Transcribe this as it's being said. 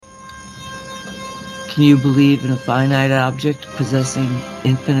Can you believe in a finite object possessing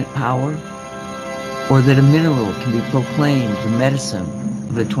infinite power? Or that a mineral can be proclaimed the medicine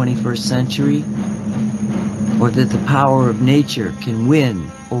of the 21st century? Or that the power of nature can win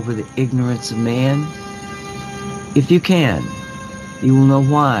over the ignorance of man? If you can, you will know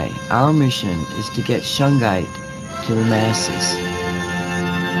why our mission is to get Shungite to the masses.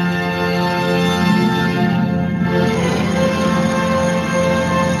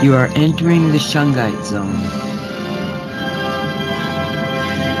 You are entering the Shungite zone.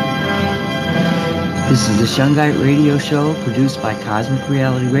 This is the Shungite radio show produced by Cosmic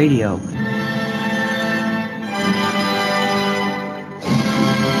Reality Radio.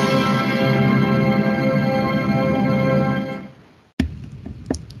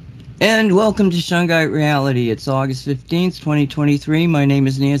 And welcome to Shungite Reality. It's August 15th, 2023. My name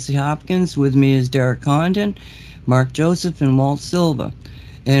is Nancy Hopkins. With me is Derek Condon, Mark Joseph, and Walt Silva.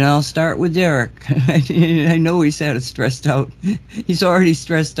 And I'll start with Derek. I know he's had it stressed out. He's already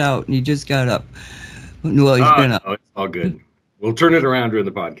stressed out, and he just got up. Well, he's been up. No, it's all good. We'll turn it around during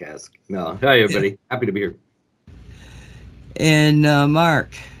the podcast. No, hey, everybody. Happy to be here. And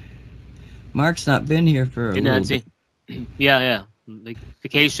Mark. Mark's not been here for a little bit. Yeah.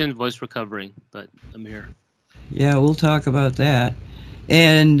 Vacation, voice recovering, but I'm here. Yeah, we'll talk about that.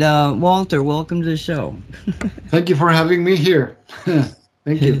 And Walter, welcome to the show. Thank you for having me here.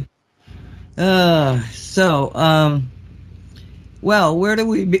 Thank you. Well, where do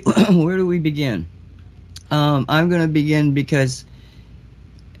we begin? I'm going to begin because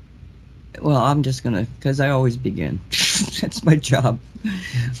I always begin. That's my job.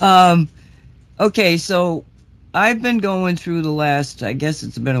 Okay, so I've been going through the last, I guess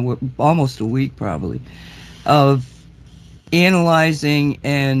it's been almost a week probably, of analyzing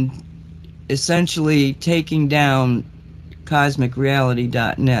and essentially taking down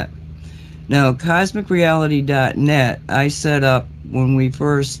CosmicReality.net. Now, CosmicReality.net, I set up when we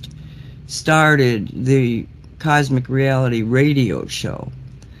first started the Cosmic Reality radio show.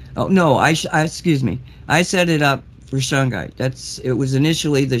 Oh, no, excuse me. I set it up for Shungite. It was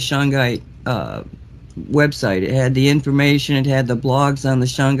initially the Shungite website. It had the information, it had the blogs on the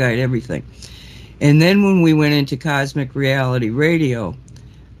Shungite, everything. And then when we went into Cosmic Reality Radio,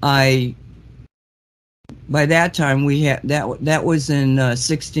 by that time we had that was in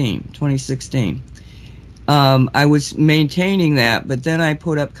 2016. I was maintaining that, but then I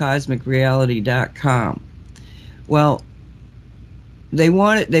put up CosmicReality.com. Well, they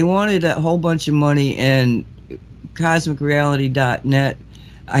wanted a whole bunch of money, and CosmicReality.net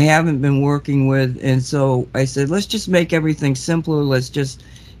I haven't been working with, and so I said, let's just make everything simpler. Let's just,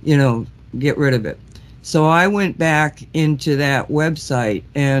 get rid of it. So I went back into that website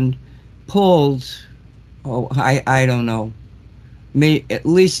and pulled, I don't know, at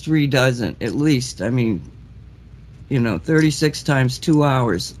least 3 dozen, 36 times 2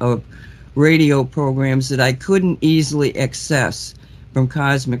 hours of radio programs that I couldn't easily access from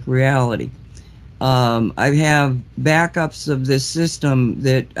Cosmic Reality. I have backups of this system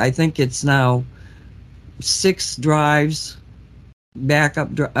that I think it's now 6 drives I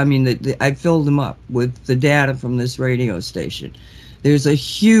filled them up with the data from this radio station. There's a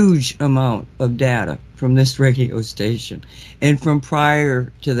huge amount of data from this radio station. And from prior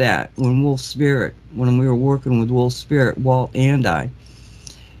to that, when we were working with Wolf Spirit, Walt and I.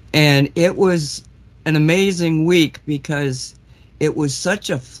 And it was an amazing week because it was such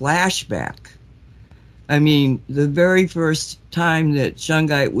a flashback. I mean, the very first time that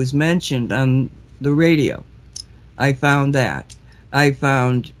Shungite was mentioned on the radio, I found that. I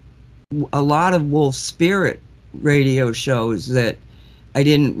found a lot of Wolf Spirit radio shows that I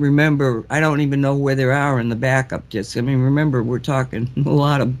didn't remember. I don't even know where they are in the backup disc. I mean, remember, we're talking a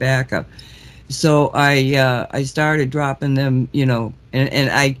lot of backup. So I started dropping them, and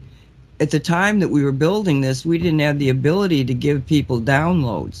I, at the time that we were building this, we didn't have the ability to give people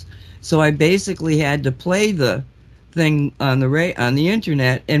downloads. So I basically had to play the thing on the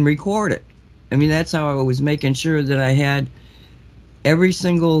internet and record it. I mean, that's how I was making sure that I had every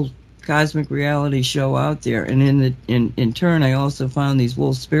single Cosmic Reality show out there. And in turn, I also found these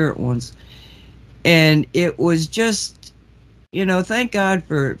Wolf Spirit ones. And it was just, thank God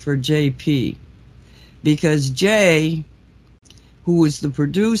for JP, because Jay, who was the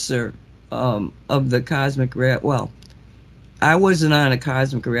producer of the Cosmic Reality, I wasn't on a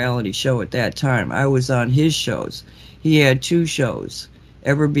Cosmic Reality show at that time. I was on his shows. He had 2 shows,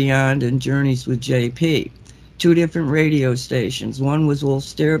 Ever Beyond and Journeys with JP. 2 different radio stations. One was Wolf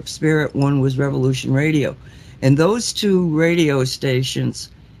Spirit, one was Revolution Radio. And those 2 radio stations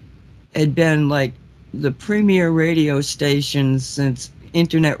had been like the premier radio stations since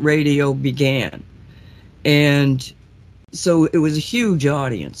internet radio began. And so it was a huge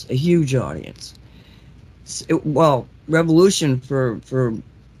audience, a huge audience. Well, Revolution for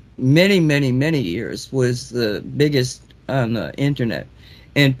many years was the biggest on the internet.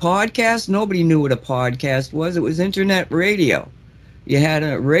 And podcast, nobody knew what a podcast was. It was internet radio. You had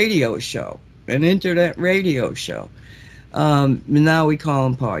a radio show, an internet radio show. Now we call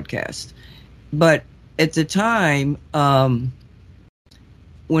them podcasts. But at the time,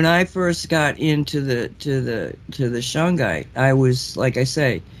 when I first got into the Shungite, I was, like I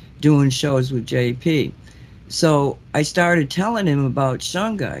say, doing shows with JP. So I started telling him about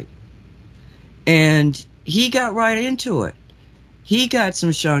Shungite, and he got right into it. He got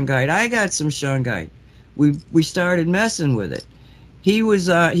some Shungite. I got some Shungite. We started messing with it. He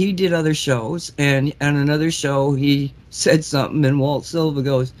did other shows, and on another show he said something, and Walt Silva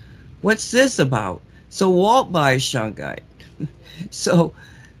goes, "What's this about?" So Walt buys Shungite. So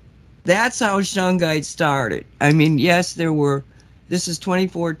that's how Shungite started. I mean, yes, this is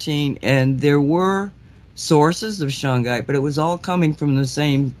 2014, and there were sources of Shungite, but it was all coming from the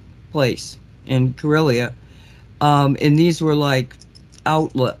same place in Karelia. And these were like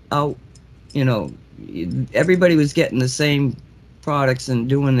everybody was getting the same products and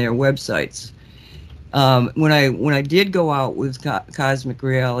doing their websites. When I did go out with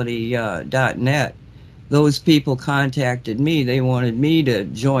CosmicReality.net, those people contacted me. They wanted me to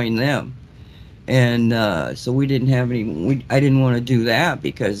join them. And so we didn't have any. I didn't want to do that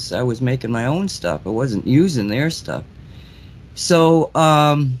because I was making my own stuff. I wasn't using their stuff. So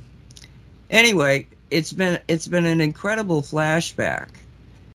anyway, it's been an incredible flashback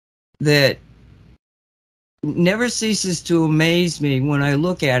that never ceases to amaze me when I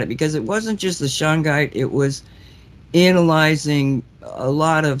look at it, because it wasn't just the Shungite. It was analyzing a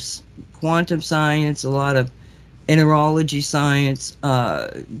lot of quantum science, a lot of mineralogy science,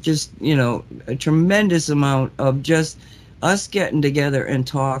 just, a tremendous amount of just us getting together and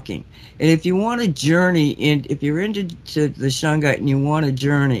talking. And if you want to journey if you're into the Shungite and you want to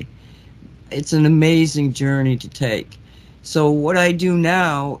journey, it's an amazing journey to take. So what I do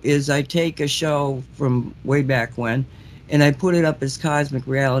now is I take a show from way back when, and I put it up as Cosmic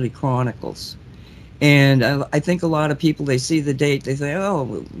Reality Chronicles. And I think a lot of people, they see the date, they say,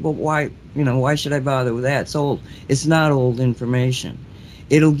 "Oh, well, why should I bother with that? It's old." It's not old information.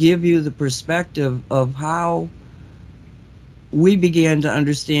 It'll give you the perspective of how we began to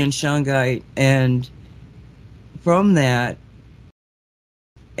understand Shungite, and from that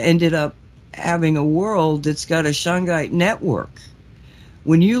ended up having a world that's got a Shungite network.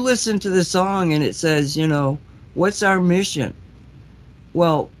 When you listen to the song and it says, "What's our mission?"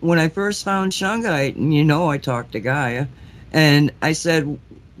 Well, when I first found Shungite, and I talked to Gaia, and I said,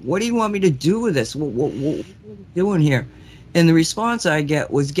 "What do you want me to do with this? What are you doing here?" And the response I get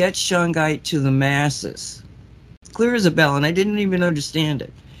was, "Get Shungite to the masses." Clear as a bell, and I didn't even understand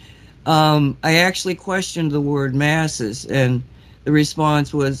it. I actually questioned the word masses, and the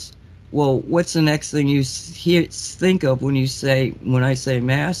response was, "Well, what's the next thing you think of when I say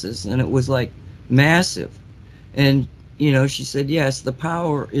masses?" And it was like, massive. And she said, "Yes, the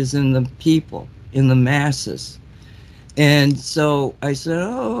power is in the people, in the masses." And so I said,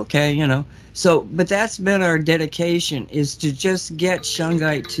 "Oh, okay, So, but that's been our dedication, is to just get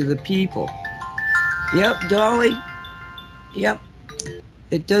Shungite to the people. Yep, Dolly. Yep.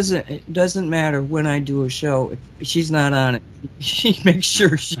 It doesn't matter when I do a show. If she's not on it, she makes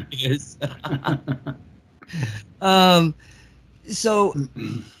sure she is. So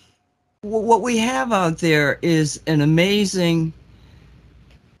what we have out there is an amazing,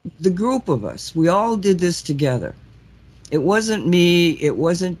 the group of us, we all did this together. It wasn't me, it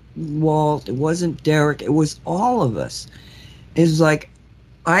wasn't Walt, it wasn't Derek, it was all of us. It's like,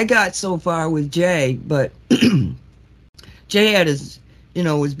 I got so far with Jay, but Jay had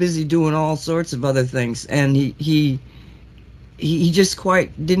was busy doing all sorts of other things, and he just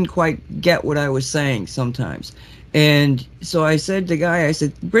didn't quite get what I was saying sometimes. And so I said to Guy, I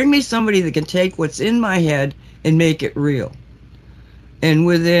said, "Bring me somebody that can take what's in my head and make it real." And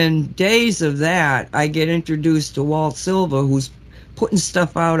within days of that, I get introduced to Walt Silva, who's putting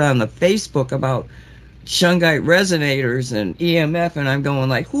stuff out on the Facebook about Shungite resonators and EMF, and I'm going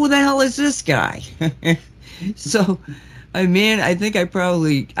like, "Who the hell is this guy?" So, I think I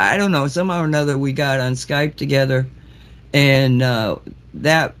don't know, somehow or another we got on Skype together, and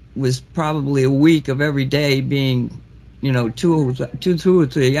that was probably a week of every day being, 2 or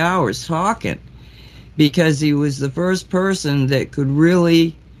 3 hours talking, because he was the first person that could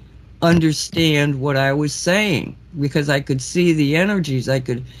really understand what I was saying, because I could see the energies. I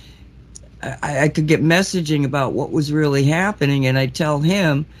could get messaging about what was really happening, and I'd tell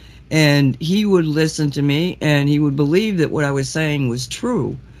him, And he would listen to me, and he would believe that what I was saying was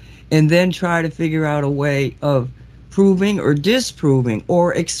true, and then try to figure out a way of proving or disproving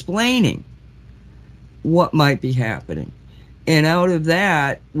or explaining what might be happening. And out of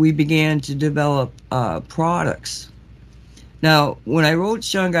that, we began to develop products. Now, when I wrote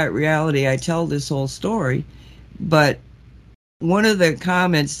Shungite Reality, I tell this whole story, but one of the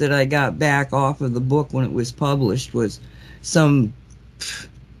comments that I got back off of the book when it was published was some,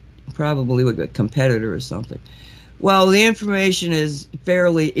 probably a competitor or something. Well, the information is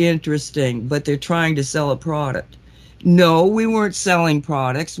fairly interesting, but they're trying to sell a product. No, we weren't selling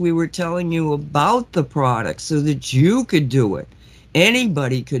products. We were telling you about the products so that you could do it.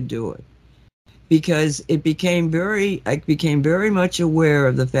 Anybody could do it. Because I became very much aware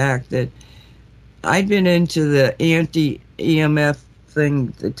of the fact that I'd been into the anti-EMF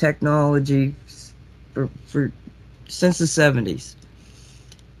thing, the technology, for since the 70s.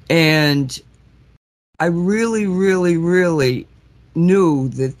 And I really, really, really knew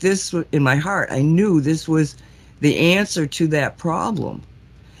that this was, in my heart, I knew this was the answer to that problem.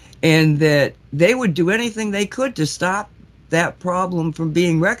 And that they would do anything they could to stop that problem from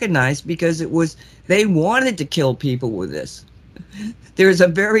being recognized, because they wanted to kill people with this. There's a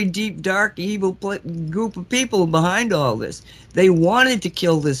very deep, dark, evil group of people behind all this. They wanted to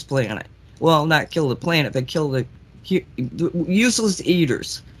kill this planet. Well, not kill the planet, but kill the useless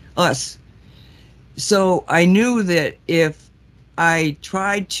eaters, us. So I knew that if I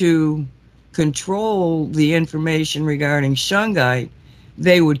tried to control the information regarding Shungite,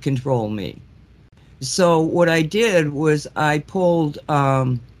 they would control me. So what I did was I pulled,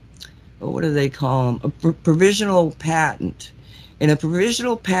 what do they call them? A provisional patent. In a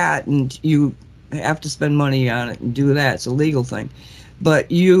provisional patent, you have to spend money on it and do that. It's a legal thing.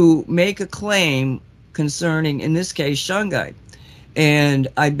 But you make a claim concerning, in this case, Shungite. And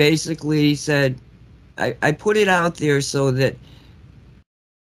I basically said, I put it out there so that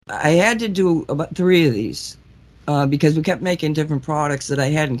I had to do about 3 of these. Because we kept making different products that I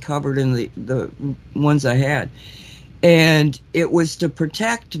hadn't covered in the ones I had. And it was to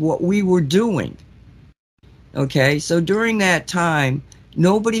protect what we were doing. Okay, so during that time,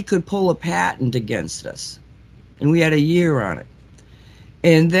 nobody could pull a patent against us. And we had a year on it.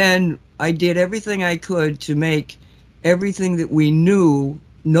 And then I did everything I could to make everything that we knew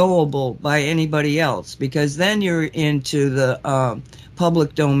knowable by anybody else, because then you're into the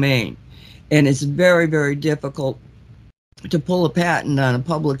public domain. And it's very, very difficult to pull a patent on a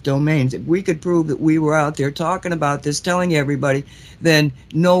public domain. If we could prove that we were out there talking about this, telling everybody, then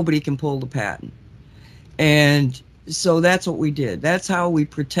nobody can pull the patent. And so that's what we did. That's how we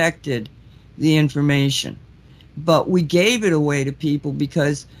protected the information. But we gave it away to people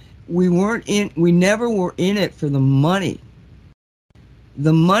because we never were in it for the money.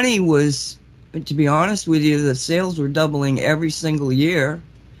 The money was, to be honest with you, the sales were doubling every single year.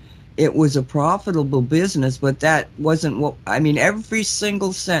 It was a profitable business, but that wasn't every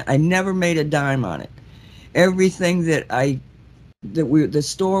single cent, I never made a dime on it. Everything that the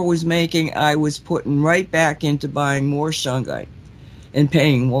store was making, I was putting right back into buying more Shungite and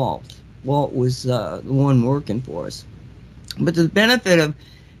paying Walt. Walt was the one working for us. But the benefit of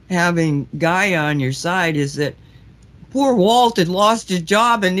having Guy on your side is that poor Walt had lost his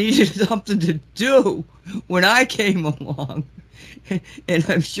job and needed something to do when I came along. And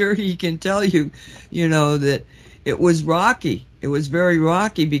I'm sure he can tell you, that it was rocky. It was very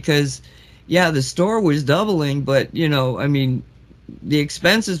rocky because, yeah, the store was doubling, but, the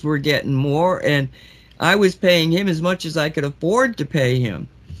expenses were getting more, and I was paying him as much as I could afford to pay him.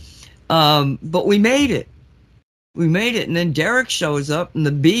 But we made it. We made it, and then Derek shows up, and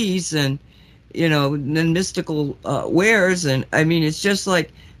the bees, and, and then mystical wares, and, it's just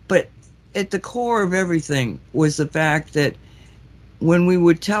like, but at the core of everything was the fact that when we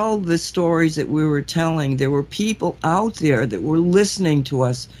would tell the stories that we were telling, there were people out there that were listening to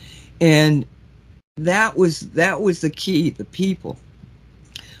us, and that was the key, the people.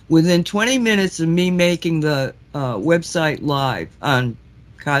 Within 20 minutes of me making the website live on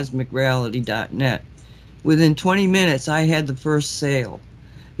cosmicreality.net, within 20 minutes I had the first sale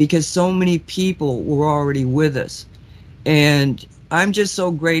because so many people were already with us. And I'm just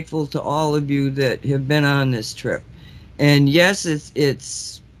so grateful to all of you that have been on this trip. And yes,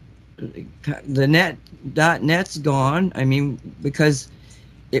 it's the net's gone. Because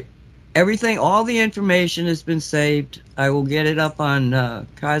everything, all the information has been saved. I will get it up on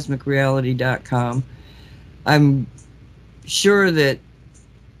cosmicreality.com. I'm sure that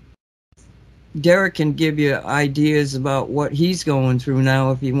Derek can give you ideas about what he's going through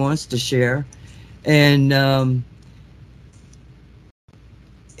now if he wants to share. And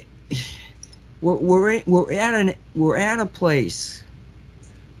we're at a place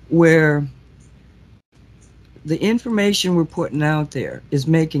where the information we're putting out there is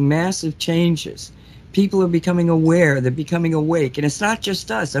making massive changes. People are becoming aware, they're becoming awake, and it's not just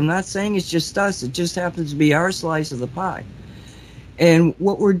us. I'm not saying it's just us, it just happens to be our slice of the pie. And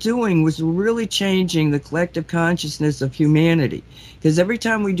what we're doing was we're really changing the collective consciousness of humanity. Because every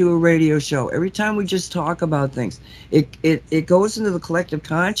time we do a radio show, every time we just talk about things, it goes into the collective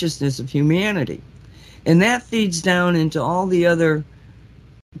consciousness of humanity. And that feeds down into all the other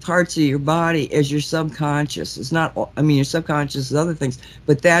parts of your body as your subconscious. It's not, I mean, your subconscious is other things,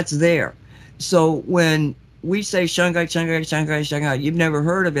 but that's there. So when we say Shungite, Shungite, Shungite, Shungite, you've never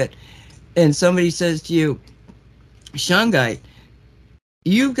heard of it, and somebody says to you, Shungite,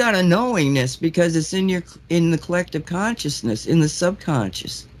 you've got a knowingness because it's in the collective consciousness, in the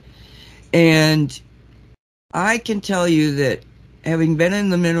subconscious. And I can tell you that, having been in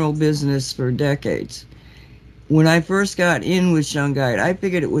the mineral business for decades, when I first got in with Shungite, I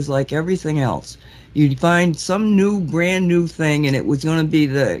figured it was like everything else. You'd find some brand new thing, and it was going to be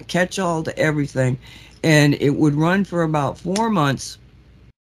the catch-all to everything, and it would run for about 4 months.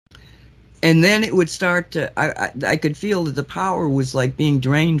 And then it would start to, I could feel that the power was like being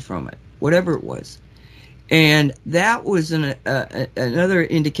drained from it, whatever it was. And that was another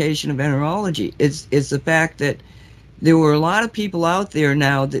indication of enerology. It's the fact that there were a lot of people out there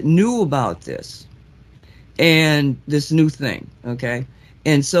now that knew about this and this new thing, okay?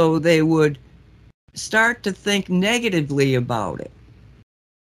 And so they would start to think negatively about it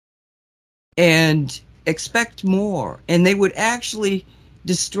and expect more. And they would actually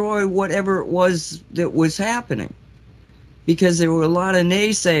destroy whatever it was that was happening, because there were a lot of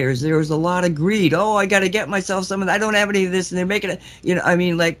naysayers. There was a lot of greed. Oh, I got to get myself some of that. I don't have any of this, and they're making it. I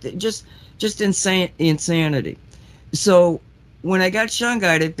mean, like just insanity. So when I got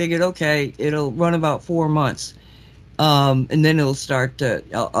Shungite, I figured, okay, it'll run about 4 months, and then I'll start to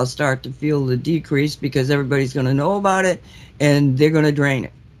feel the decrease because everybody's going to know about it, and they're going to drain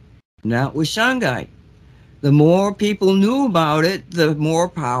it. Not with Shungite. The more people knew about it, the more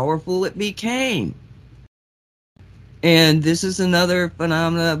powerful it became. And this is another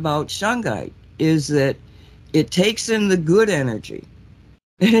phenomena about Shungite, is that it takes in the good energy,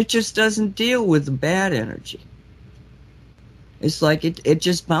 and it just doesn't deal with the bad energy. It's like it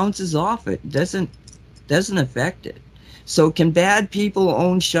just bounces off it. Doesn't affect it. So can bad people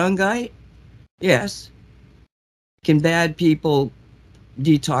own Shungite? Yes. Can bad people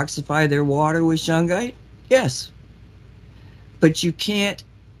detoxify their water with Shungite? Yes. But you can't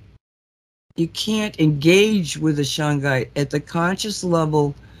engage with the Shungite at the conscious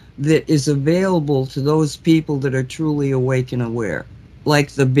level that is available to those people that are truly awake and aware,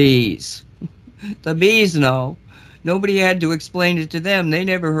 like the bees. The bees know. Nobody had to explain it to them. They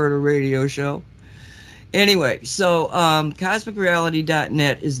never heard a radio show. Anyway, so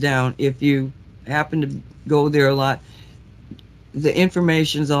cosmicreality.net is down. If you happen to go there a lot, the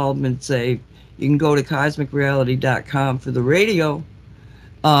information's all been saved. You can go to cosmicreality.com for the radio,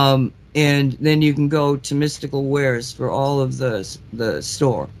 and then you can go to Mystical Wares for all of the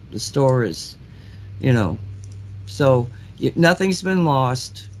store. The store is, so nothing's been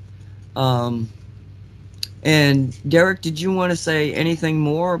lost. And Derek, did you want to say anything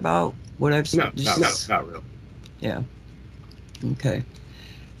more about what I've said? No, not really. Yeah. Okay.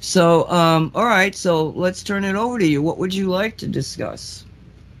 So, all right. So let's turn it over to you. What would you like to discuss?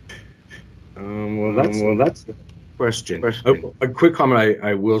 That's the question. A quick comment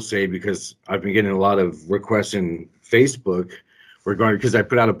I will say, because I've been getting a lot of requests in Facebook regarding, because I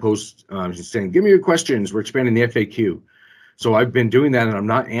put out a post saying, give me your questions. We're expanding the FAQ. So I've been doing that, and I'm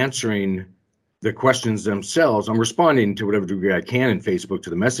not answering the questions themselves. I'm responding to whatever degree I can in Facebook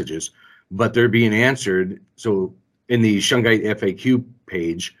to the messages, but they're being answered. So in the Shungite FAQ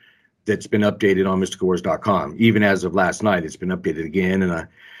page that's been updated on mysticalwars.com, even as of last night, it's been updated again. And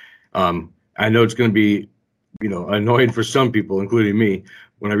I know it's going to be, annoying for some people, including me,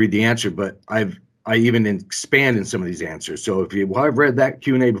 when I read the answer, but I even expand in some of these answers. So I've read that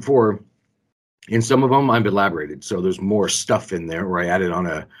Q&A before. In some of them, I've elaborated. So there's more stuff in there where I added on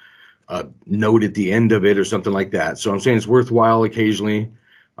a note at the end of it or something like that. So I'm saying it's worthwhile occasionally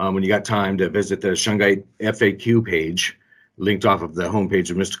when you got time to visit the Shungite FAQ page, linked off of the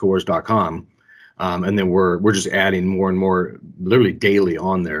homepage of mysticalwars.com. And then we're just adding more and more, literally daily,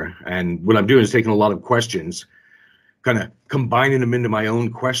 on there. And what I'm doing is taking a lot of questions, kind of combining them into my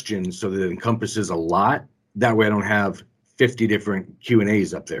own questions so that it encompasses a lot. That way I don't have 50 different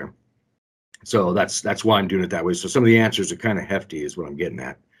Q&As up there. So that's why I'm doing it that way. So some of the answers are kind of hefty is what I'm getting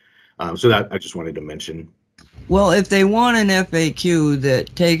at. So that I just wanted to mention. Well, if they want an FAQ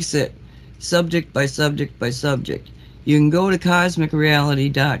that takes it subject by subject by subject. You can go to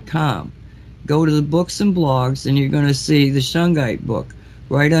cosmicreality.com, go to the books and blogs, and you're going to see the Shungite book.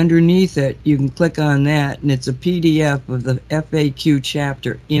 Right underneath it, you can click on that, and it's a PDF of the FAQ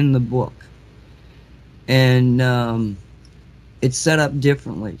chapter in the book. And it's set up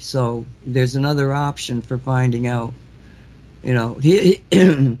differently, so there's another option for finding out. You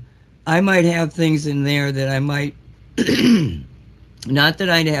know, I might have things in there that I might, not that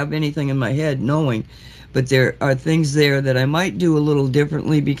I'd have anything in my head knowing, but there are things there that I might do a little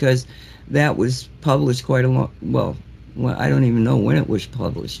differently because that was published quite a long, well, I don't even know when it was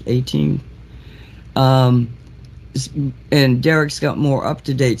published, 18. And Derek's got more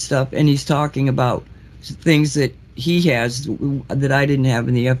up-to-date stuff, and he's talking about things that he has that I didn't have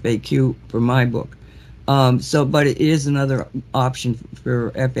in the FAQ for my book. But it is another option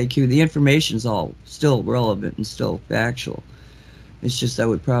for FAQ. The information's all still relevant and still factual. It's just I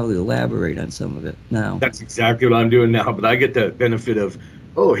would probably elaborate on some of it now. That's exactly what I'm doing now, but I get the benefit of,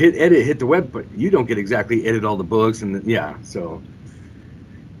 hit edit, hit the web, but you don't get exactly edit all the books, and so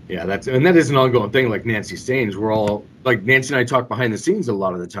that is an ongoing thing. Like Nancy's saying, we're all like Nancy and I talk behind the scenes a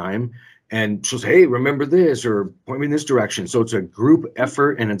lot of the time, and she'll say, "Hey, remember this," or "Point me in this direction." So it's a group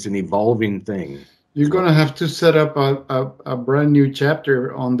effort, and it's an evolving thing. You're going to have to set up a brand new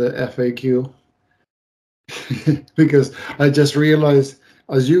chapter on the FAQ because I just realized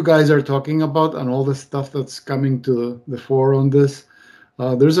as you guys are talking about and all the stuff that's coming to the fore on this,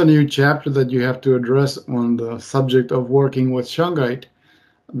 there's a new chapter that you have to address on the subject of working with Shungite.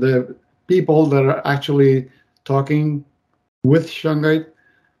 The people that are actually talking with Shungite,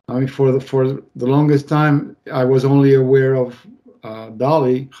 I mean, for the longest time, I was only aware of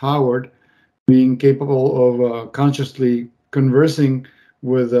Dolly Howard being capable of consciously conversing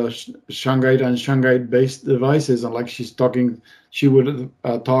with Shungite and Shungite-based devices. And like she would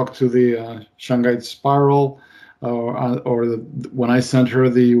talk to the Shungite spiral, when I sent her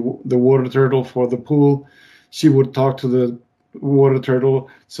the water turtle for the pool, she would talk to the water turtle.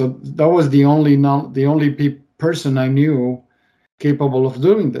 So that was the only person I knew capable of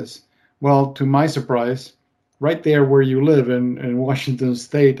doing this. Well, to my surprise, right there where you live in Washington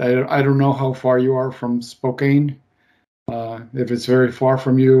State, I don't know how far you are from Spokane, if it's very far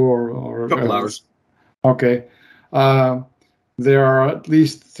from you or a couple hours. Okay. There are at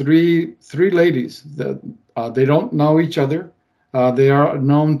least three ladies that they don't know each other. They are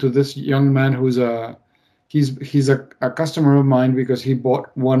known to this young man who's he's a customer of mine because he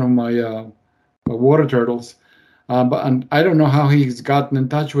bought one of my water turtles. And I don't know how he's gotten in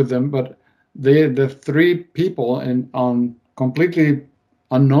touch with them, but the three people and completely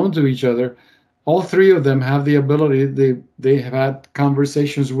unknown to each other, all three of them have the ability. They have had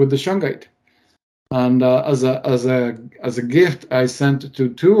conversations with the Shungite, and as a gift, I sent to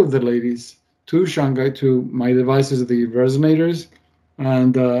two of the ladies, two Shungite, to my devices, the resonators,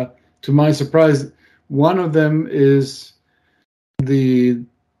 and to my surprise, one of them is the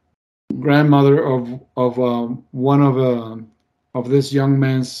grandmother of one of this young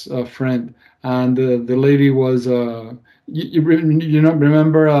man's friend, and the lady was you know,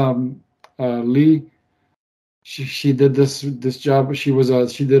 remember Lee? She did this job.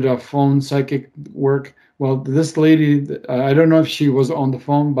 She did a phone psychic work. Well, this lady, I don't know if she was on the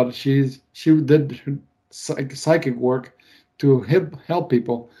phone, but she did psychic work to help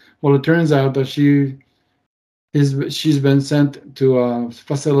people. Well, it turns out that she's been sent to a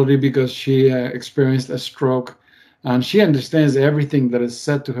facility because she experienced a stroke, and she understands everything that is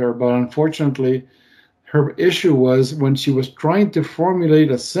said to her. But unfortunately, her issue was when she was trying to formulate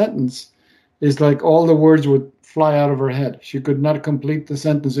a sentence, it's like all the words would fly out of her head. She could not complete the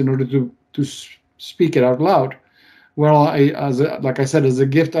sentence in order to speak it out loud. Well, like I said, as a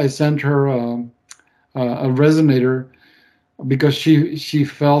gift, I sent her a resonator because she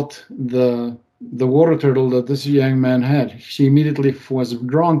felt the water turtle that this young man had. She immediately was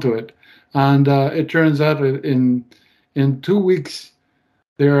drawn to it, and it turns out in 2 weeks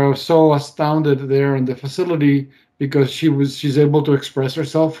they are so astounded there in the facility because she's able to express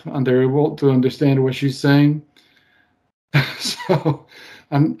herself and they're able to understand what she's saying. So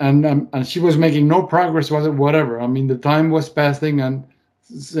and she was making no progress whatever. I mean, the time was passing and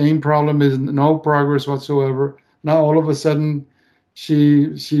same problem is no progress whatsoever. Now all of a sudden she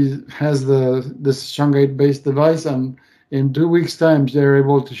has this Shungite based device, and in 2 weeks time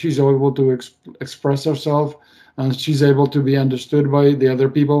she's able to express herself, and she's able to be understood by the other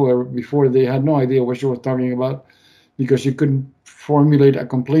people where before they had no idea what she was talking about because she couldn't formulate a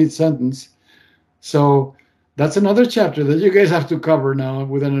complete sentence. So that's another chapter that you guys have to cover now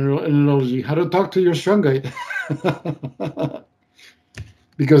with an analogy, how to talk to your Shungite.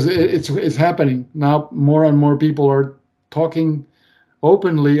 because it's happening now. More and more people are talking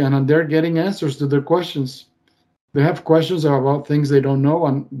openly, and they're getting answers to their questions. They have questions about things they don't know,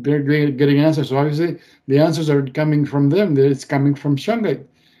 and they're getting answers. So obviously, the answers are coming from them. It's coming from Shungite,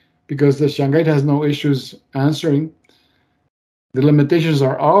 because the Shungite has no issues answering. The limitations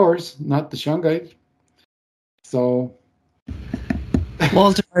are ours, not the Shungite. So,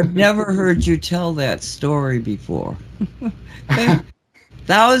 Walter, I've never heard you tell that story before.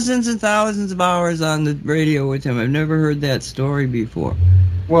 Thousands and thousands of hours on the radio with him. I've never heard that story before.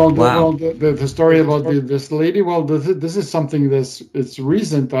 well, Wow. the story about this lady. Well, this is something it's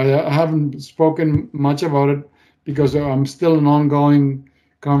recent. I haven't spoken much about it because I'm still in ongoing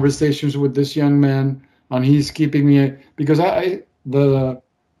conversations with this young man, and he's keeping me, because I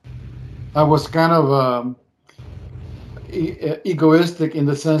was kind of egoistic in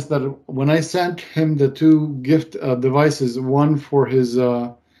the sense that when I sent him the two gift devices, one for his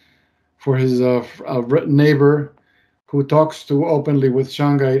neighbor who talks to openly with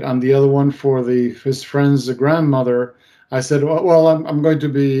Shungite, and the other one for his friend's grandmother, I said, well, I'm going to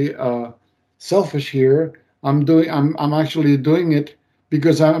be selfish here. I'm actually doing it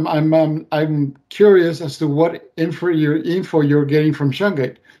because I'm curious as to what info you're getting from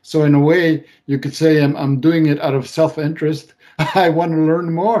Shungite. So in a way, you could say I'm doing it out of self-interest. I want to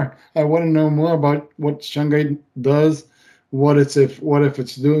learn more. I want to know more about what Shungite does, what if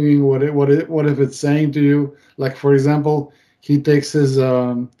it's doing, what if it's saying to you. Like, for example, he takes his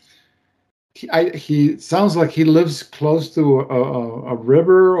he sounds like he lives close to a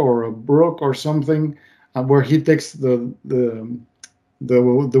river or a brook or something, where he takes the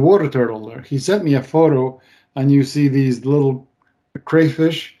water turtle there. He sent me a photo, and you see these little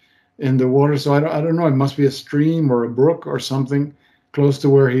crayfish in the water. So I don't know. It must be a stream or a brook or something close to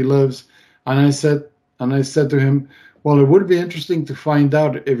where he lives. And I said to him, well, it would be interesting to find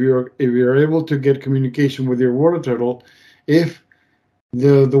out if you're able to get communication with your water turtle, if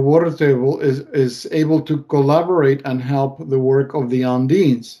the water turtle is able to collaborate and help the work of the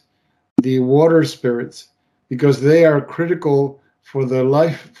Andines, the water spirits, because they are critical for the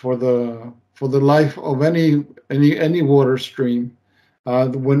life of any water stream.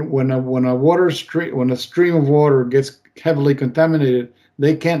 When a stream of water gets heavily contaminated,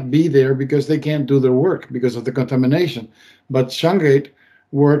 they can't be there because they can't do their work because of the contamination. But Shungite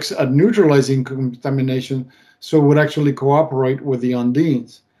works at neutralizing contamination, so it would actually cooperate with the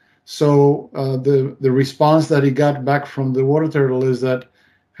Undines. So the response that he got back from the water turtle is that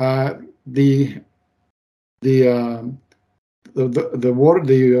the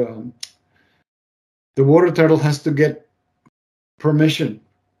water turtle has to get permission,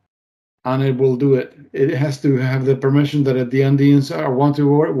 and it will do it. It has to have the permission that the Andeans want to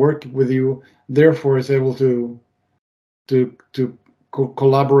work with you. Therefore, it's able to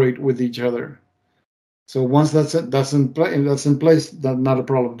collaborate with each other. So once that's in place, that's not a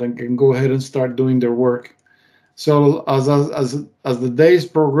problem. Then can go ahead and start doing their work. So as the days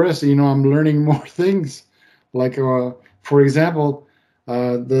progress, I'm learning more things. Like for example,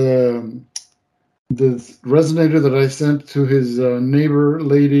 the resonator that I sent to his neighbor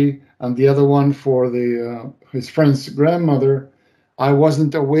lady, and the other one for his friend's grandmother, I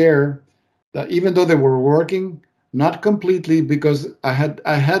wasn't aware that even though they were working, not completely, because I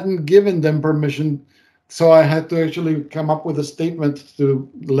hadn't given them permission, so I had to actually come up with a statement to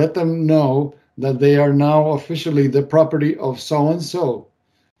let them know that they are now officially the property of so and so.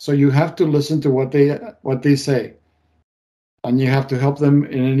 So you have to listen to what they say, and you have to help them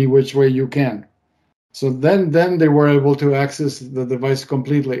in any which way you can. So then they were able to access the device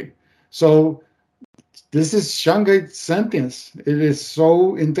completely. So this is Shungite sentience. It is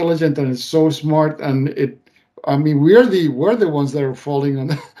so intelligent and it's so smart, and we're the ones that are falling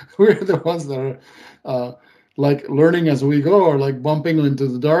on. We're the ones that are like learning as we go, or like bumping into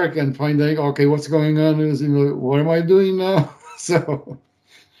the dark and finding, okay, what's going on? What am I doing now?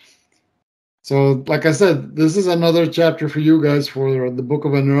 So, like I said, this is another chapter for you guys for the Book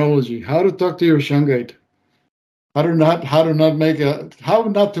of Neurology. How to talk to your Shungite. How not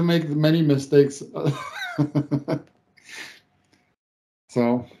to make many mistakes.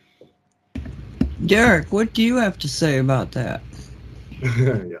 So, Derek, what do you have to say about that?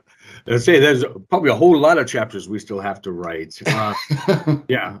 Yeah. I'd say there's probably a whole lot of chapters we still have to write.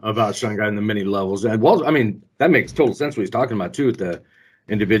 Yeah, about Shungite and the many levels. And well, that makes total sense what he's talking about too, with the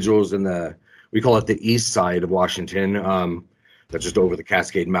individuals in we call it the east side of Washington. That's just over the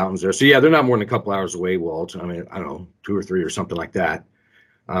Cascade Mountains there. So yeah, they're not more than a couple hours away, Walt. I don't know, 2 or 3 or something like that.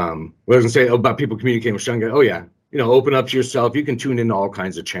 What I was gonna say about people communicating with Shungite. Oh yeah, open up to yourself. You can tune into all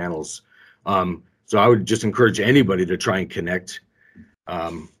kinds of channels. So I would just encourage anybody to try and connect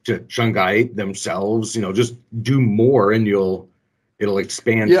to shungite themselves. Just do more, and it'll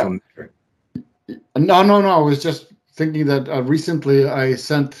expand from there. No. I was just thinking that recently I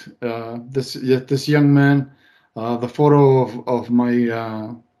sent this young man the photo of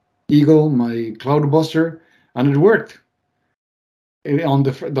my eagle, my cloudbuster, and it worked. On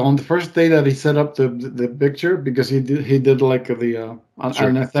the first day that he set up the picture, because he did like an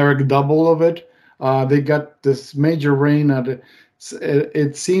etheric double of it. They got this major rain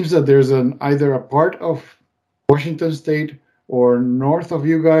it seems that there's either a part of Washington State or north of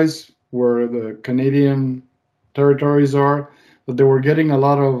you guys where the Canadian territories are, that they were getting a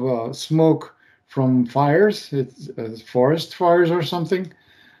lot of smoke from fires. It's forest fires or something.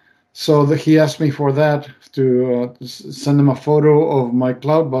 So he asked me for that, to send him a photo of my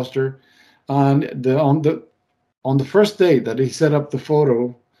cloudbuster, and on the first day that he set up the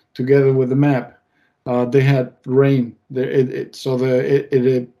photo together with the map, they had rain. It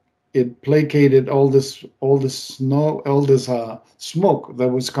placated all this snow, all this smoke that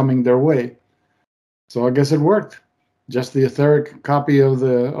was coming their way. So I guess it worked. Just the etheric copy of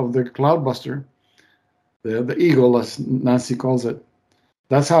the cloudbuster, the eagle, as Nancy calls it.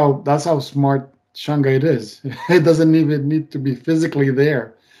 That's how smart Shungite is. It doesn't even need to be physically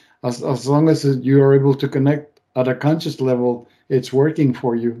there. As long as you are able to connect at a conscious level, it's working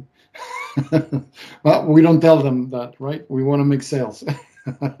for you. Well, we don't tell them that, right? We want to make sales.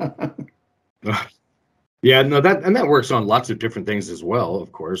 Yeah, no, that works on lots of different things as well,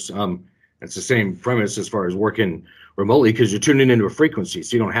 of course. It's the same premise as far as working remotely, because you're tuning into a frequency,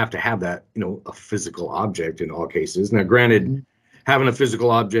 so you don't have to have that, a physical object in all cases. Now, granted, having a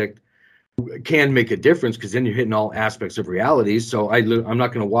physical object can make a difference, because then you're hitting all aspects of reality. So I'm not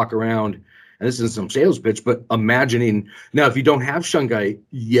going to walk around, and this is some sales pitch, but imagining. Now, if you don't have Shungite,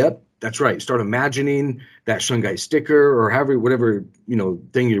 yep, that's right. Start imagining that Shungite sticker or whatever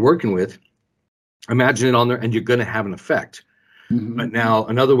thing you're working with. Imagine it on there, and you're going to have an effect. Mm-hmm. But now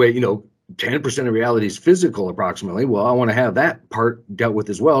another way, 10% of reality is physical, approximately. Well, I want to have that part dealt with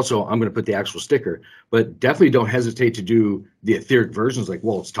as well, so I'm going to put the actual sticker. But definitely don't hesitate to do the etheric versions, like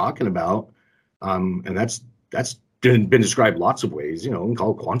Walt's talking about, and that's been described lots of ways. You can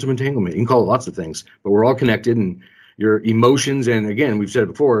call it quantum entanglement, you can call it lots of things, but we're all connected, and your emotions, and again, we've said it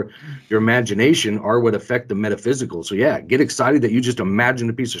before, your imagination are what affect the metaphysical. So yeah, get excited that you just imagine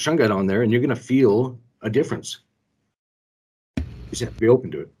a piece of shungite on there, and you're going to feel a difference. You just have to be open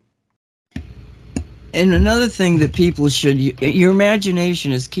to it. And another thing that people should, your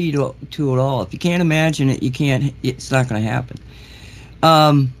imagination is key to it all. If you can't imagine it, it's not going to happen.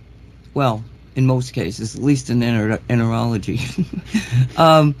 Well, in most cases, at least in enterology.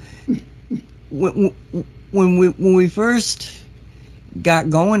 When we first got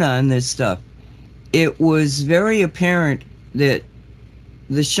going on this stuff, it was very apparent that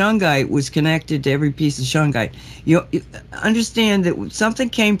the shungite was connected to every piece of shungite. You understand that something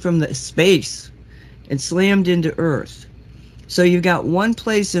came from the space and slammed into Earth. So you've got one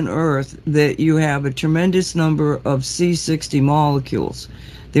place in Earth that you have a tremendous number of C60 molecules.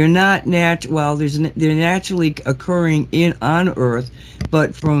 They're not they're naturally occurring on Earth,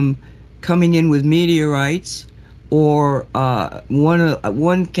 but from coming in with meteorites, or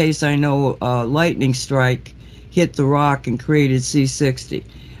one case I know, lightning strike hit the rock and created C60.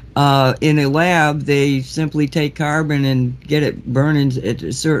 In a lab, they simply take carbon and get it burning at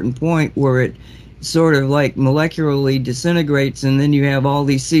a certain point where it sort of like molecularly disintegrates, and then you have all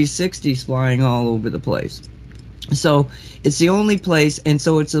these C60s flying all over the place. So it's the only place, and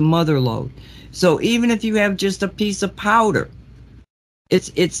so it's a mother lode. So even if you have just a piece of powder,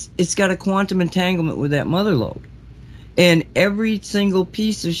 it's got a quantum entanglement with that mother lode. And every single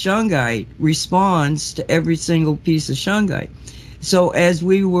piece of shungite responds to every single piece of shungite. So as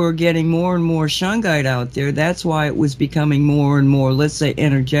we were getting more and more shungite out there, that's why it was becoming more and more, let's say,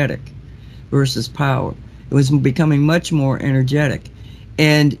 energetic versus power. It was becoming much more energetic.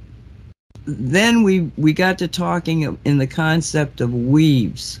 And then we got to talking in the concept of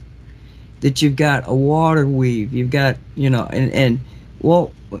weaves, that you've got a water weave, you've got, and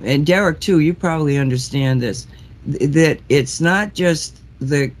Derek too, you probably understand this, that it's not just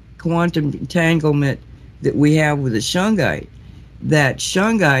the quantum entanglement that we have with the shungite, that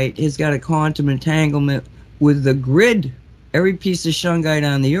shungite has got a quantum entanglement with the grid, every piece of shungite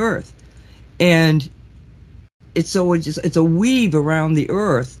on the Earth. And it's a weave around the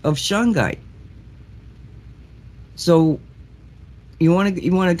Earth of shungite. So you want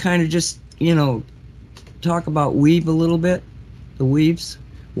to kind of just talk about weave a little bit, the weaves,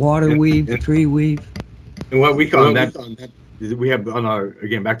 water weave, the tree weave. And what we call that, we have on our,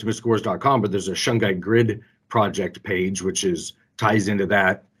 again, back to MrGores.com, but there's a Shungite Grid project page, which is ties into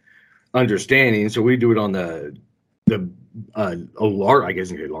that understanding. So we do it on I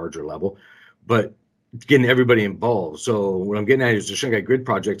guess a larger level, but getting everybody involved. So what I'm getting at is the Shungite Grid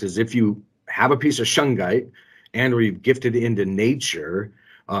Project is if you have a piece of Shungite and or you've gifted it into nature,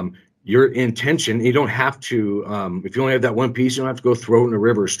 your intention, you don't have to, if you only have that one piece, you don't have to go throw it in a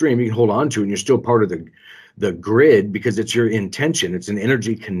river or stream. You can hold on to it and you're still part of the grid because it's your intention. It's an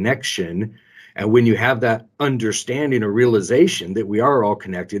energy connection. And when you have that understanding or realization that we are all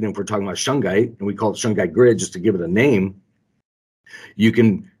connected, and if we're talking about Shungite, and we call it Shungite Grid just to give it a name, you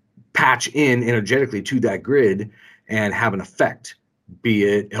can patch in energetically to that grid and have an effect, be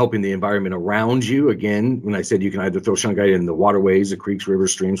it helping the environment around you. Again, when I said you can either throw Shungite in the waterways, the creeks,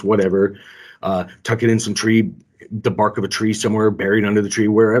 rivers, streams, whatever, tuck it in some tree, the bark of a tree somewhere, buried under the tree,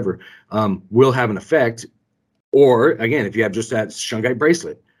 wherever, will have an effect. Or, again, if you have just that Shungite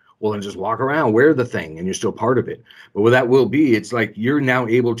bracelet, well, then just walk around, wear the thing, and you're still part of it. But what that will be, it's like you're now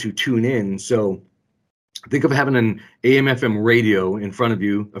able to tune in. So think of having an AM/FM radio in front of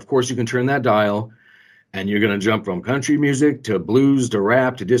you. Of course, you can turn that dial, and you're going to jump from country music to blues to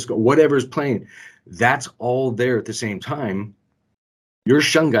rap to disco, whatever's playing. That's all there at the same time. Your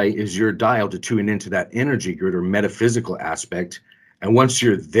Shungite is your dial to tune into that energy grid or metaphysical aspect. And once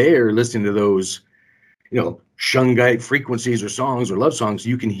you're there listening to those, Shungite frequencies or songs or love songs,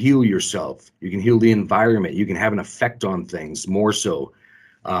 you can heal yourself. You can heal the environment. You can have an effect on things more so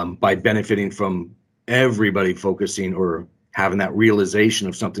by benefiting from everybody focusing or having that realization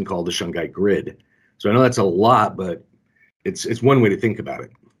of something called the Shungite Grid. So I know that's a lot, but it's one way to think about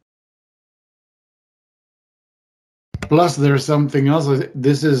it. Plus, there's something else.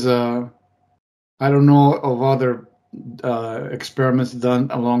 This is, I don't know of other experiments done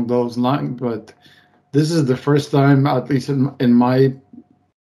along those lines, but this is the first time, at least in my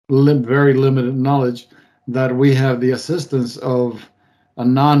very limited knowledge, that we have the assistance of a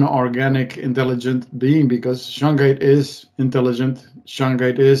non-organic intelligent being, because Shungite is intelligent,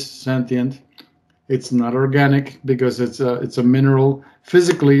 Shungite is sentient. It's not organic because it's a mineral.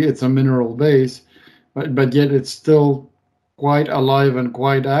 Physically, it's a mineral base, but yet it's still quite alive and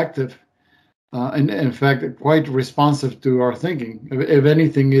quite active, and in fact, quite responsive to our thinking. If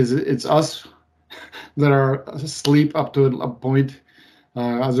anything, it's us that are asleep up to a point,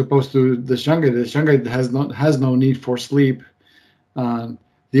 as opposed to the Shungite. The Shungite has no need for sleep.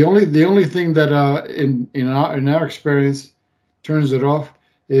 The only thing that in our experience turns it off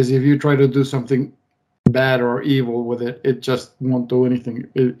is if you try to do something bad or evil with it. It just won't do anything.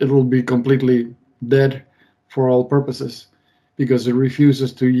 It'll be completely dead for all purposes because it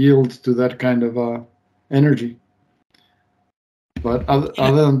refuses to yield to that kind of energy. But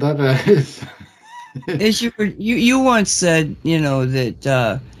other than that, it's as you once said,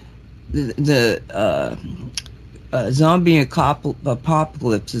 that the zombie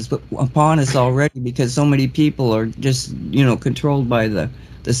apocalypse is upon us already because so many people are just controlled by the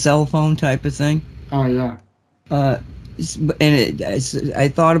cell phone type of thing. Oh yeah. And I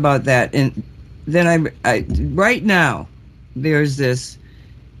thought about that, and then I right now there's this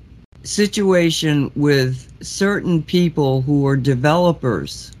situation with certain people who are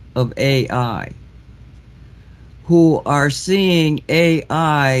developers of AI who are seeing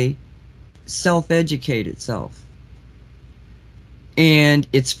AI self-educate itself, and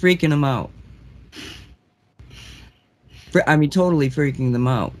it's freaking them out. I mean, totally freaking them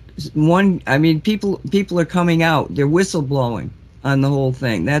out. People are coming out. They're whistleblowing on the whole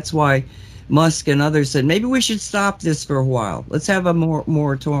thing. That's why Musk and others said maybe we should stop this for a while. Let's have a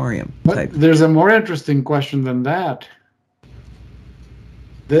moratorium. But there's a more interesting question than that.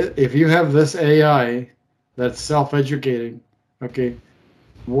 If you have this AI that's self-educating, okay,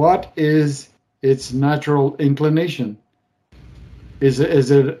 what is its natural inclination? Is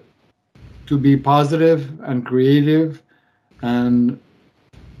it to be positive and creative and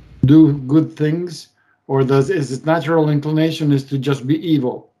do good things, or is its natural inclination is to just be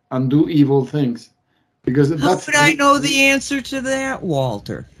evil and do evil things? Because how would I know the answer to that,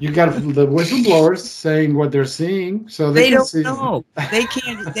 Walter? You got the whistleblowers saying what they're seeing, so they don't see. know. They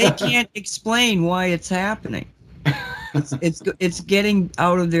can't explain why it's happening. It's getting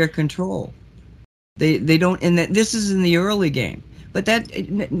out of their control. They don't, and this is in the early game. But that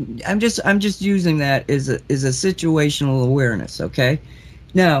I'm just using that as a situational awareness. Okay.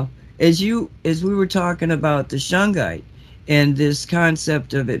 Now, as we were talking about the Shungite and this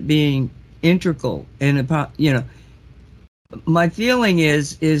concept of it being integral, and my feeling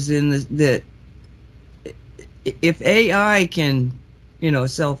is that if AI can,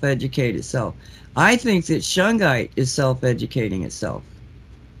 self-educate itself, I think that Shungite is self-educating itself.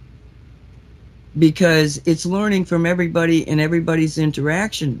 because it's learning from everybody and everybody's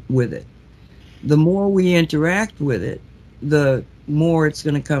interaction with it. The more we interact with it, the more it's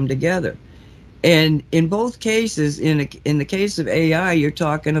going to come together. And in both cases, in the case of AI, you're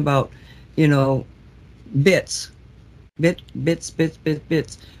talking about, bits.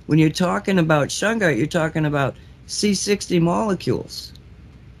 Bits. When you're talking about shungite, you're talking about C60 molecules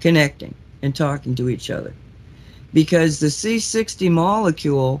connecting and talking to each other. Because the C60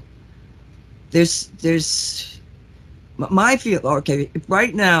 molecule, there's my feel, okay,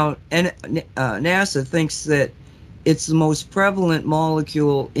 right now, and NASA thinks that it's the most prevalent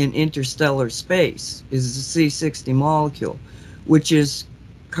molecule in interstellar space is the C60 molecule, which is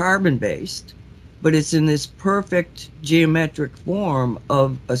carbon-based, but it's in this perfect geometric form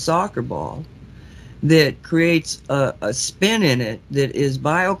of a soccer ball that creates a spin in it that is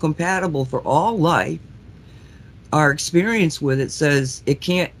biocompatible for all life. Our experience with it says it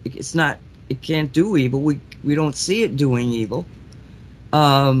can't do evil. We don't see it doing evil.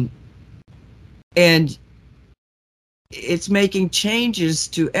 And it's making changes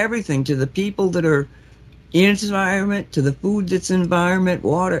to everything, to the people that are in its environment, to the food that's environment,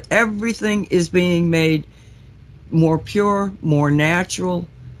 water. Everything is being made more pure, more natural,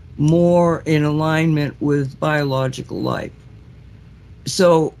 more in alignment with biological life.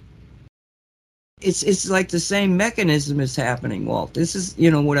 So it's like the same mechanism is happening, Walt. This is,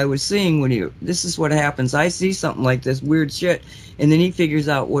 what I was seeing this is what happens. I see something like this weird shit, and then he figures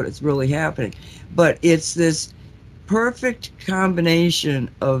out what is really happening. But it's this perfect combination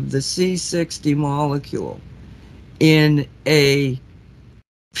of the C60 molecule in the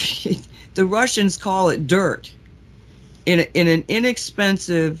Russians call it dirt, in an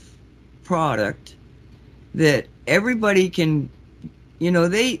inexpensive product that everybody can,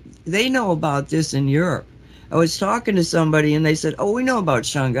 they know about this in Europe. I was talking to somebody and they said, "Oh, we know about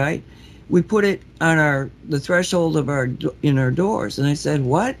shungite. We put it on the threshold of our doors." And I said,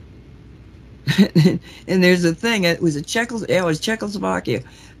 "What?" And there's a thing. It was Czechoslovakia.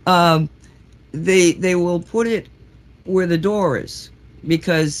 They will put it where the door is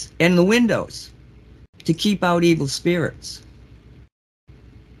and the windows to keep out evil spirits.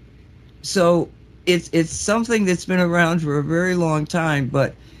 So it's something that's been around for a very long time,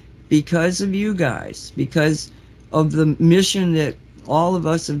 but because of you guys, because of the mission that all of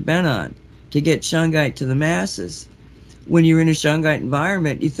us have been on to get shungite to the masses, when you're in a shungite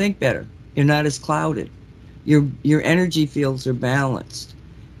environment, you think better. You're not as clouded. Your energy fields are balanced.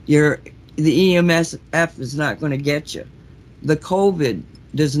 The EMSF is not going to get you. The COVID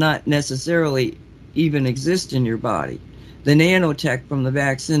does not necessarily even exist in your body. The nanotech from the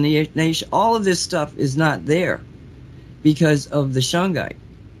vaccination, all of this stuff is not there because of the shungite.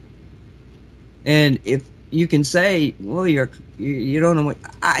 And if you can say, well, you don't know what,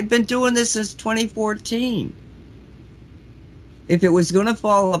 I've been doing this since 2014. If it was going to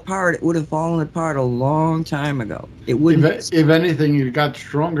fall apart, it would have fallen apart a long time ago. It wouldn't. If anything, it got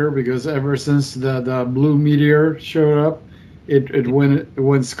stronger because ever since the blue meteor showed up, it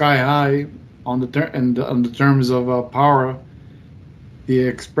went sky high on the terms of power.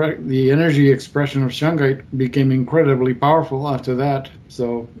 The energy expression of shungite became incredibly powerful after that.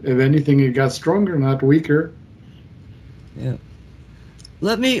 So if anything, it got stronger, not weaker. Yeah.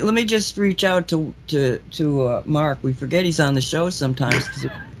 Let me just reach out to Mark. We forget he's on the show sometimes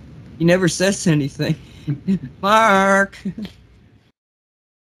because he never says anything. Mark,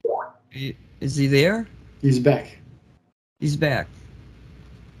 is he there? He's back. He's back.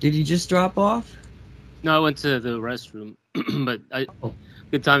 Did he just drop off? No, I went to the restroom, but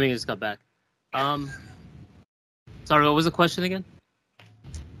good timing. I just got back. Sorry, what was the question again?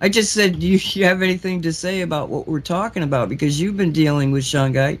 I just said, do you have anything to say about what we're talking about? Because you've been dealing with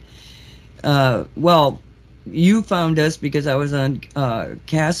shungite. Well, you found us because I was on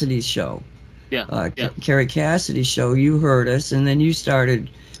Cassidy's show. Yeah. Carrie Cassidy's show. You heard us, and then you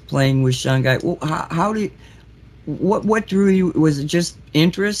started playing with shungite. Well, what drew you? Was it just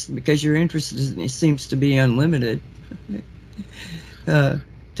interest? Because your interest seems to be unlimited.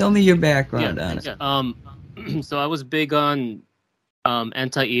 Tell me your background on it. Yeah. So I was big on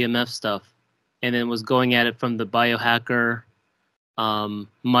anti-EMF stuff, and then was going at it from the biohacker,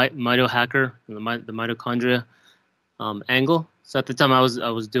 mitohacker, the mitochondria angle. So at the time, I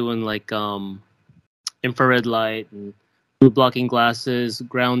was doing like infrared light and blue blocking glasses,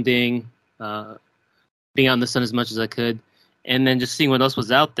 grounding, being out in the sun as much as I could, and then just seeing what else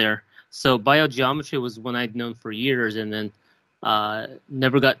was out there. So biogeometry was one I'd known for years, and then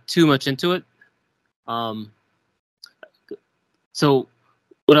never got too much into it. So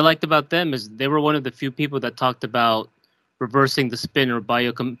what I liked about them is they were one of the few people that talked about reversing the spin or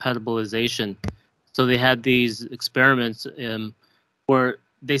biocompatibilization. So they had these experiments where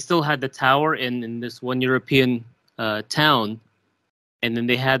they still had the tower in this one European town, and then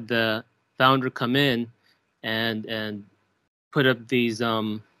they had the founder come in and put up these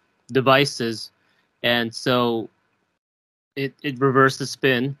devices, and so it reversed the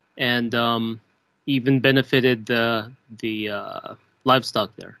spin and even benefited the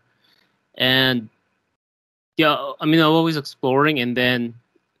livestock there. And yeah, I mean, I'm always exploring, and then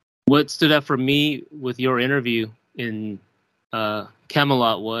what stood out for me with your interview in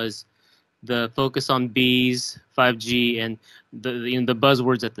Camelot was the focus on bees, 5G, and the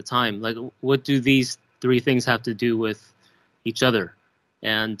buzzwords at the time. Like, what do these three things have to do with each other?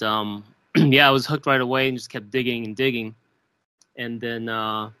 And yeah, I was hooked right away and just kept digging and digging, and then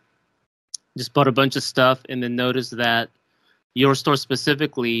just bought a bunch of stuff, and then noticed that your store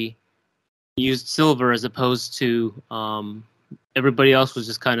specifically used silver as opposed to everybody else was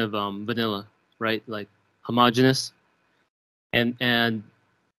just kind of vanilla, right? Like homogenous. And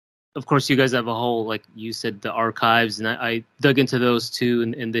of course you guys have a whole, like you said, the archives, and I dug into those too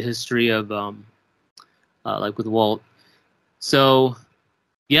in the history of like with Walt. So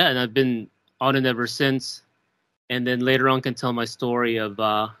yeah, and I've been on it ever since. And then later on can tell my story of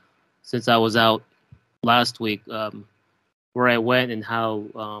since I was out last week, where I went and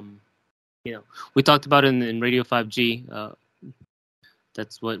how we talked about it in Radio 5G.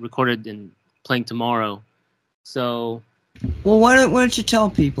 That's what recorded and playing tomorrow. So, well, why don't you tell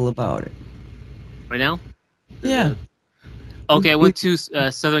people about it right now? Yeah. Okay, I went to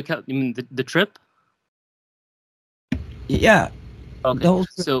Southern Cal. You mean the trip? Yeah. Okay.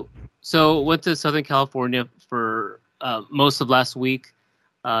 So went to Southern California for most of last week.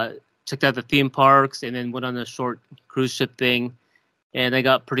 Checked out the theme parks, and then went on a short cruise ship thing. And I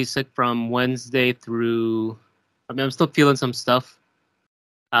got pretty sick from Wednesday through. I mean, I'm still feeling some stuff.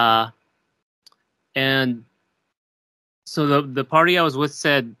 And so the party I was with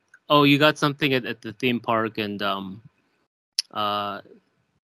said, "Oh, you got something at the theme park," and that's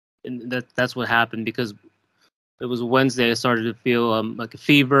what happened, because it was Wednesday. I started to feel like a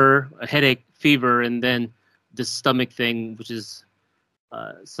fever, a headache, fever, and then this stomach thing, which is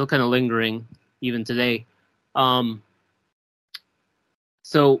still kind of lingering even today.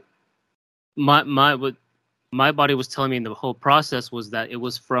 So what my body was telling me in the whole process was that it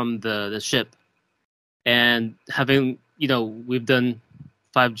was from the ship, and having we've done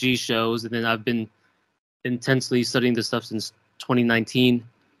 5G shows, and then I've been intensely studying this stuff since 2019,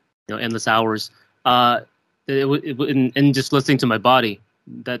 endless hours. And just listening to my body,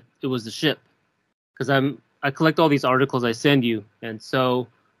 that it was the ship, because I collect all these articles I send you, and so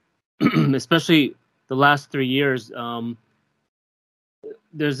especially the last 3 years,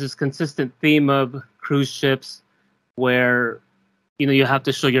 there's this consistent theme of cruise ships where you have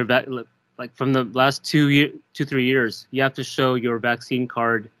to show your like from the last 3 years, you have to show your vaccine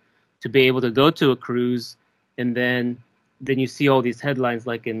card to be able to go to a cruise, and then you see all these headlines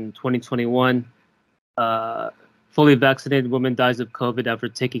like in 2021. Fully vaccinated woman dies of COVID after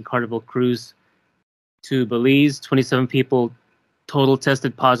taking Carnival cruise to Belize. 27 people total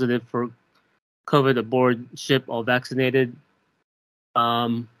tested positive for COVID aboard ship, all vaccinated.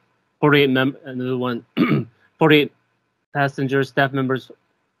 48 passengers, staff members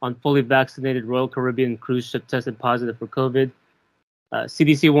on fully vaccinated Royal Caribbean cruise ship tested positive for COVID.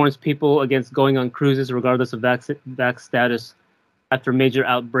 CDC warns people against going on cruises regardless of vax status after major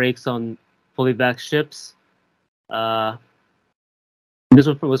outbreaks on fully vaxxed ships. This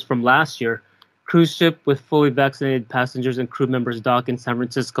was from last year. Cruise ship with fully vaccinated passengers and crew members dock in San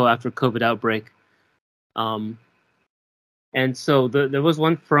Francisco after COVID outbreak. And so there was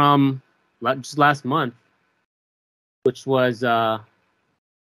one from just last month, which was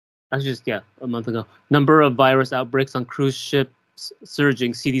that's just a month ago. Number of virus outbreaks on cruise ships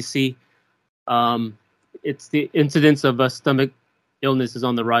surging. CDC. It's the incidence of stomach illness is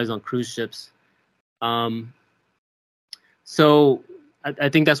on the rise on cruise ships. So I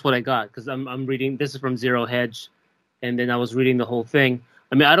think that's what I got, because I'm reading. This is from Zero Hedge, and then I was reading the whole thing.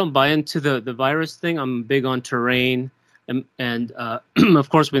 I mean, I don't buy into the virus thing. I'm big on terrain, and of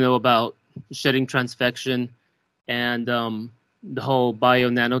course we know about shedding transfection, and the whole bio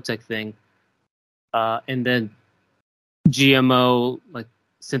nanotech thing, and then GMO, like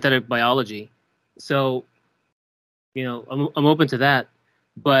synthetic biology. So I'm open to that,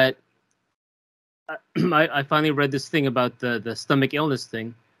 but I finally read this thing about the stomach illness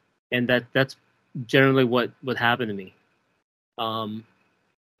thing, and that's generally what happened to me.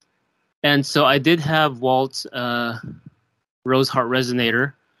 And so I did have Walt's Rose Heart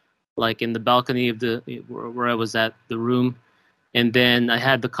Resonator, like in the balcony of where I was at the room, And then I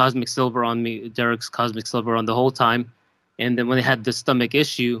had the Cosmic Silver on me, Derek's Cosmic Silver on the whole time. And then when I had the stomach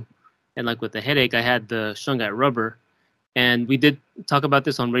issue and like with the headache, I had the Shungite rubber. And we did talk about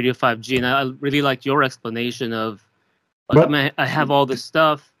this on Radio 5G. And I really liked your explanation of, like, I have all this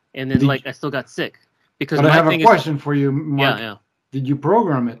stuff and then I still got sick. Because but I have a question for you, Mark. Yeah. Did you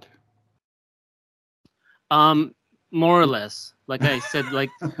program it? More or less. Like I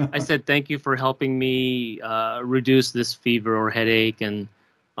said, thank you for helping me reduce this fever or headache and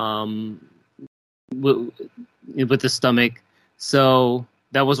with the stomach. So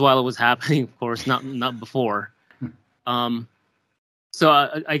that was while it was happening, of course, not before. So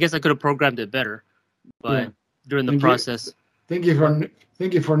I guess I could have programmed it better, but during the process. Thank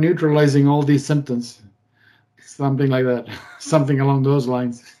you for neutralizing all these symptoms. Something like that. Something along those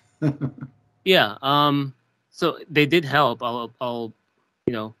lines. Yeah. So they did help. I'll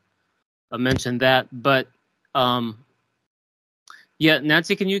mention that. But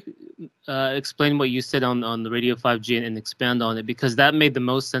Nancy, can you explain what you said on the Radio 5G and expand on it, because that made the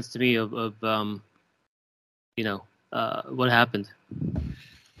most sense to me of what happened.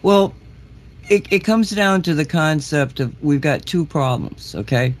 Well, it comes down to the concept of we've got two problems.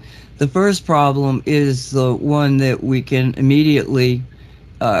 Okay, the first problem is the one that we can immediately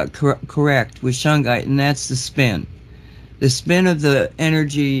correct with shungite, and that's the spin. The spin of the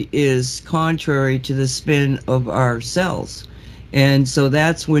energy is contrary to the spin of our cells. And so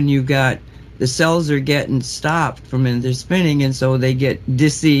that's when you got the cells are getting stopped from their spinning, and so they get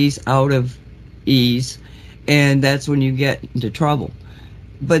dis-ease out of ease, and that's when you get into trouble.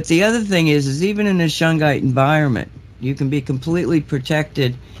 But the other thing is even in a shungite environment, you can be completely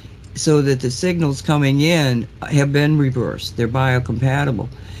protected so that the signals coming in have been reversed. They're biocompatible.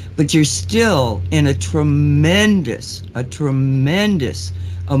 But you're still in a tremendous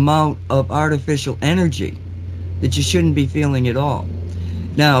amount of artificial energy that you shouldn't be feeling at all.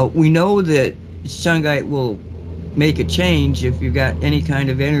 Now, we know that shungite will make a change if you've got any kind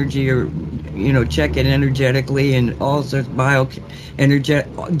of energy or, check it energetically and all sorts of bioenergetic.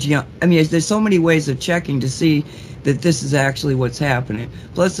 I mean, there's so many ways of checking to see that this is actually what's happening.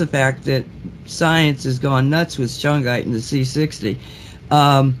 Plus the fact that science has gone nuts with shungite and the C60.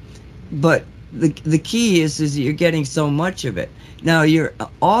 But the key is that you're getting so much of it. Now you're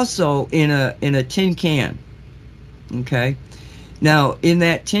also in a tin can. Okay. Now in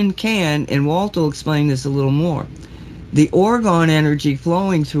that tin can, and Walt will explain this a little more, the orgone energy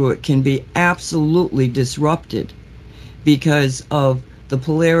flowing through it can be absolutely disrupted because of the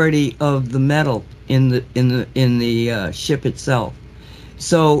polarity of the metal in the ship itself.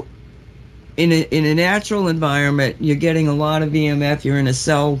 So in a natural environment, you're getting a lot of EMF. You're in a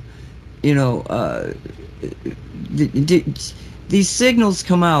cell, these signals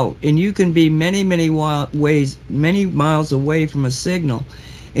come out, and you can be many miles away from a signal,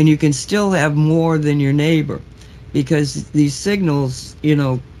 and you can still have more than your neighbor, because these signals,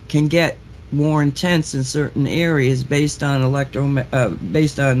 can get more intense in certain areas based on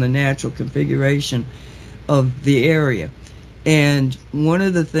based on the natural configuration of the area. And one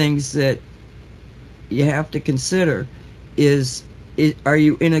of the things that you have to consider is are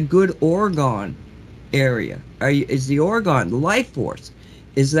you in a good orgone area? Is the orgone, the life force,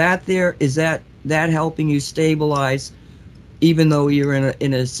 is that there? Is that helping you stabilize, even though you're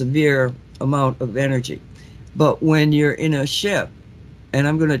in a severe amount of energy? But when you're in a ship, and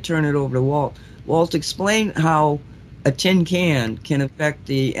I'm going to turn it over to Walt. Walt, explain how a tin can affect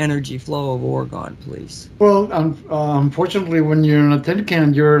the energy flow of orgone, please. Well, unfortunately, when you're in a tin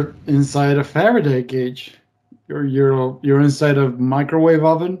can, you're inside a Faraday cage. You're inside a microwave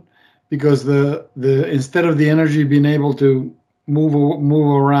oven, because the instead of the energy being able to move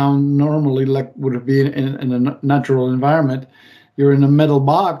around normally like would be in a natural environment, you're in a metal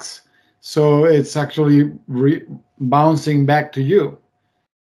box, so it's actually bouncing back to you.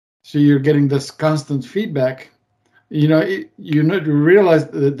 So you're getting this constant feedback. You realize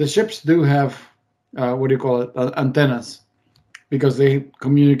that the ships do have antennas, because they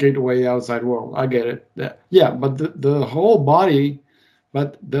communicate way outside world. I get it. Yeah, but the whole body,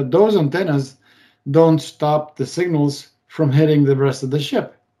 but those antennas don't stop the signals from hitting the rest of the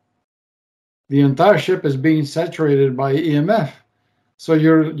ship. The entire ship is being saturated by EMF, so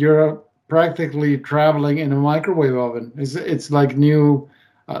you're practically traveling in a microwave oven. It's like new.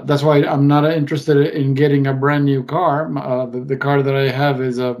 That's why I'm not interested in getting a brand new car. The car that I have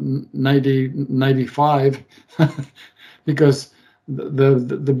is a 95, because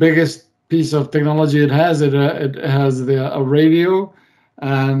the biggest piece of technology it has a radio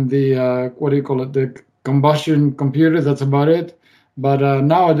and the the combustion computer. That's about it. But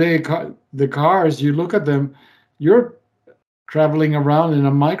nowadays the cars, you look at them, you're traveling around in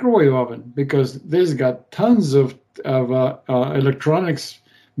a microwave oven, because this got tons of electronics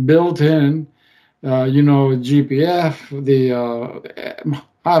built in. GPF,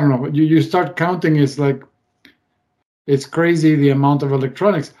 I don't know. You start counting, it's crazy the amount of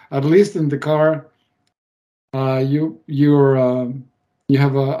electronics. At least in the car, you're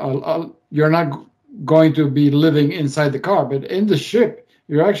not going to be living inside the car, but in the ship,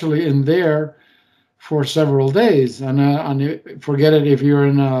 you're actually in there for several days. And forget it if you're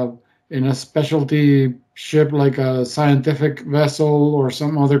in a specialty ship like a scientific vessel or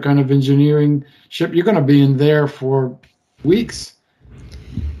some other kind of engineering ship, you're going to be in there for weeks.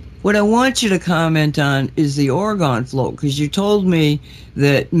 What I want you to comment on is the Orgone flow, because you told me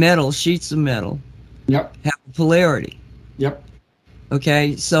that sheets of metal, yep, have polarity. Yep.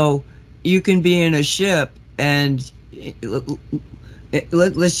 Okay, so you can be in a ship and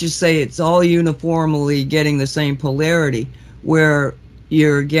let's just say it's all uniformly getting the same polarity, where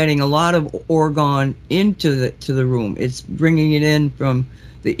you're getting a lot of Orgone into the room. It's bringing it in from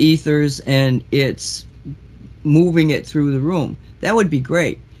the ethers and it's moving it through the room. That would be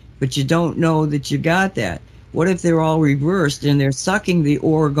great, but you don't know that you got that. What if they're all reversed and they're sucking the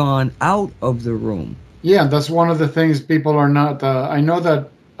Orgone out of the room? Yeah, that's one of the things people are not. I know that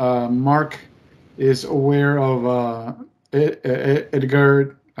Mark is aware of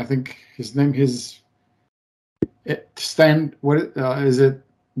Edgar. I think his name is Stan. What is it?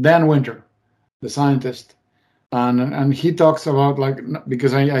 Dan Winter, the scientist, and he talks about,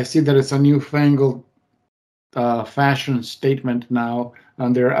 because I see that it's a newfangled fashion statement now,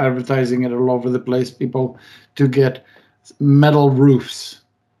 and they're advertising it all over the place. People to get metal roofs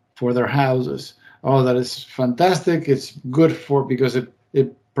for their houses. Oh, that is fantastic! It's good because it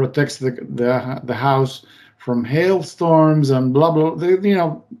protects the house from hailstorms and blah blah.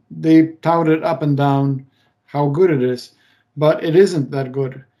 They tout it up and down how good it is, but it isn't that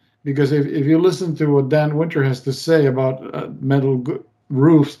good, because if you listen to what Dan Winter has to say about metal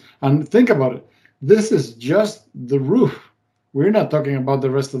roofs, and think about it, this is just the roof. We're not talking about the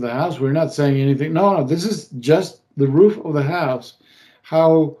rest of the house. We're not saying anything. No, this is just the roof of the house.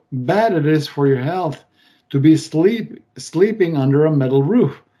 How bad it is for your health to be sleeping under a metal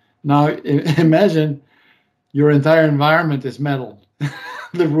roof. Now, imagine your entire environment is metal.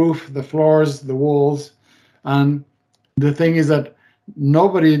 The roof, the floors, the walls. And the thing is that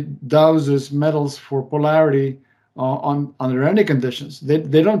nobody douses metals for polarity under any conditions.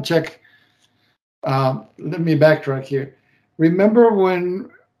 They don't check. Let me backtrack here. Remember when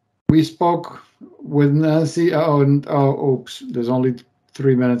we spoke with Nancy? Oops, there's only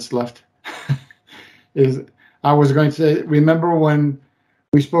 3 minutes left. I was going to say, remember when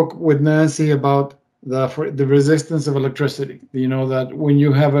we spoke with Nancy about the resistance of electricity? You know that when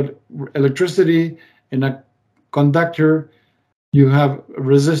you have electricity in a conductor, you have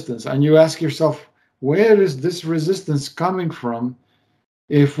resistance, and you ask yourself, where is this resistance coming from?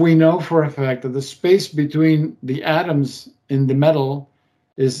 If we know for a fact that the space between the atoms in the metal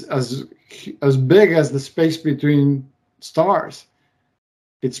is as big as the space between stars,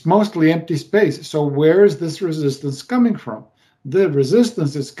 it's mostly empty space. So where is this resistance coming from? The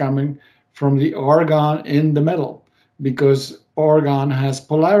resistance is coming from the Orgone in the metal, because Orgone has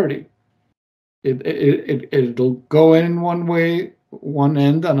polarity. It'll go in one way, one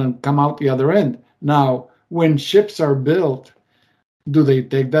end, and then come out the other end. Now, when ships are built, do they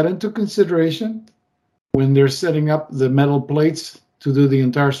take that into consideration when they're setting up the metal plates to do the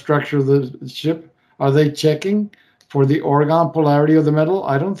entire structure of the ship? Are they checking for the Orgone polarity of the metal?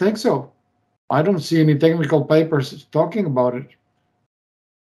 I don't think so. I don't see any technical papers talking about it.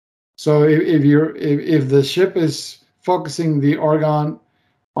 So if the ship is focusing the Orgone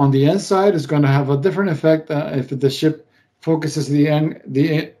on the inside, it's going to have a different effect if the ship focuses the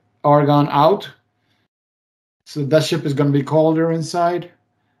Orgone out. So that ship is going to be colder inside.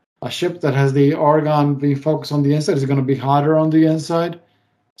 A ship that has the Orgone being focused on the inside is going to be hotter on the inside.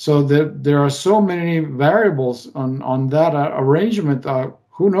 So there are so many variables on that arrangement.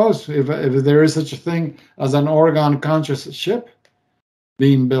 Who knows if there is such a thing as an Orgone conscious ship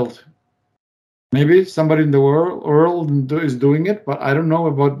being built? Maybe somebody in the world is doing it, but I don't know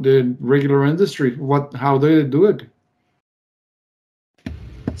about the regular industry, how they do it.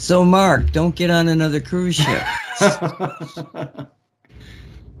 So, Mark, don't get on another cruise ship.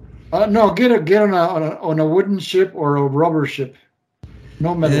 No, get on a wooden ship or a rubber ship.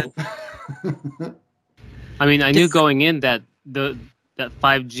 No metal. I mean, I knew going in that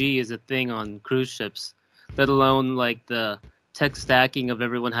 5G is a thing on cruise ships, let alone like the tech stacking of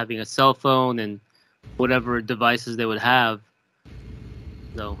everyone having a cell phone and whatever devices they would have.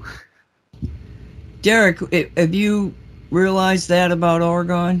 So, Derek, have you realize that about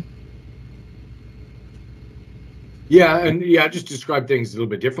Orgone? Yeah, and I just describe things a little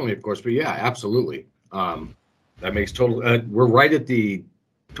bit differently, of course, but yeah, absolutely. That makes total. We're right at the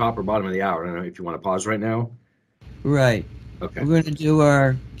top or bottom of the hour. I don't know if you want to pause right now. Right. Okay. We're going to do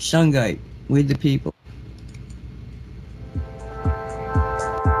our Shungite with the people.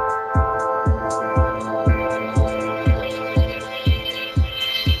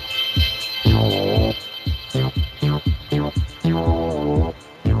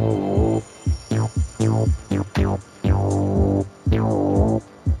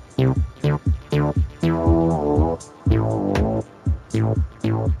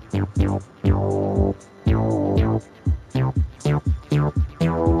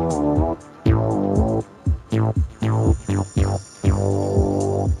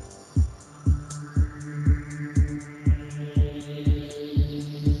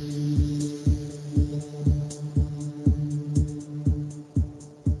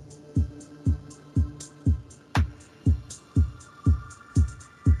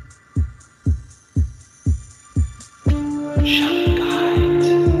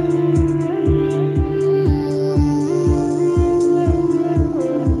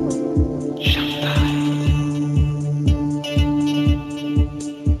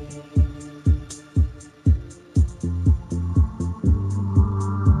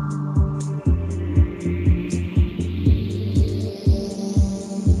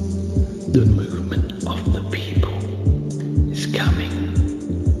 The movement of the people is coming.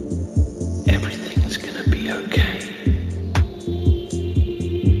 Everything's gonna be okay.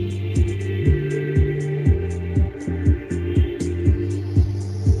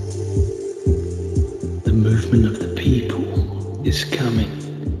 The movement of the people is coming.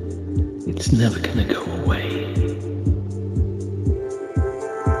 It's never gonna go away.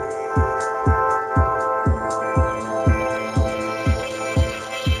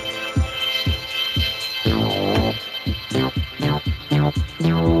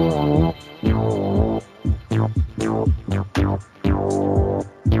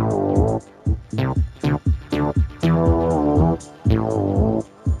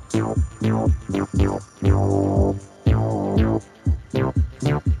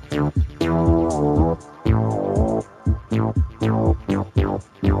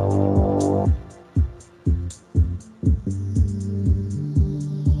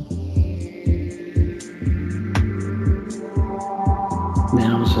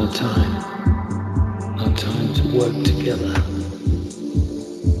 Now's our time to work together,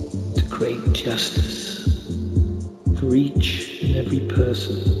 to create justice for each and every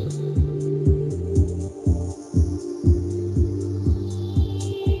person.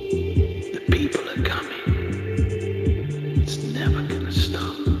 The people are coming. It's never gonna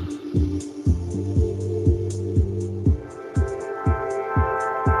stop.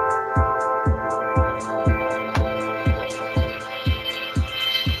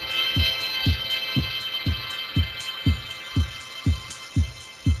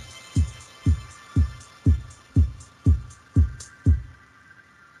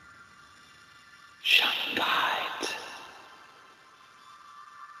 Shungite.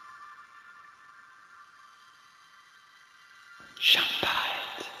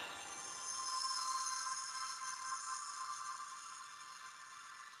 Shungite.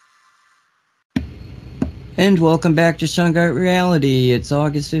 And welcome back to Shungite Reality. It's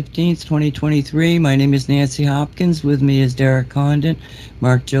August 15th, 2023. My name is Nancy Hopkins. With me is Derek Condon,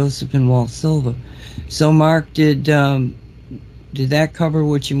 Mark Joseph, and Walt Silva. So, Mark, did that cover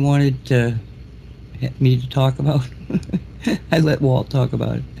what you wanted me to talk about? I let Walt talk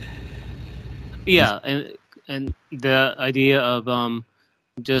about it. Yeah, and the idea of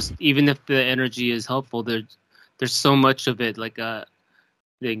just even if the energy is helpful, there's so much of it. Like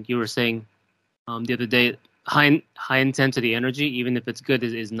like you were saying the other day, high intensity energy, even if it's good,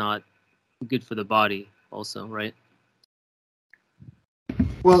 is not good for the body. Also, right?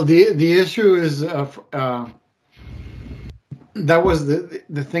 Well, the issue is that was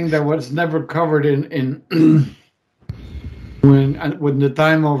the thing that was never covered in when the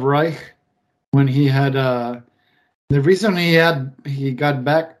time of Reich, when he had the reason he got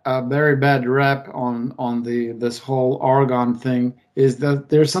back a very bad rap on this whole Orgone thing is that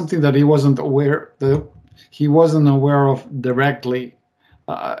there's something that he wasn't aware of directly.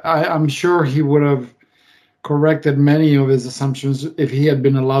 I'm sure he would have corrected many of his assumptions if he had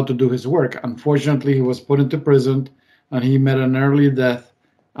been allowed to do his work. Unfortunately, he was put into prison and he met an early death,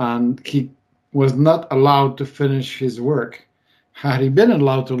 and he was not allowed to finish his work. Had he been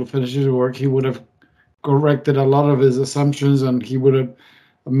allowed to finish his work, he would have corrected a lot of his assumptions, and he would have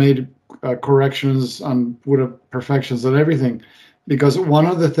made corrections and put up perfections and everything. Because one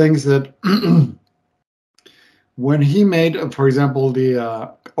of the things that when he made, for example, the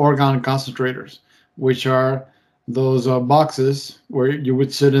orgone concentrators, which are those boxes where you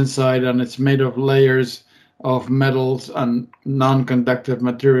would sit inside, and it's made of layers of metals and non-conductive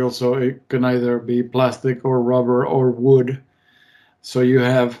materials, so it can either be plastic or rubber or wood. So you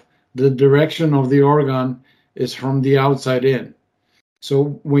have the direction of the organ is from the outside in.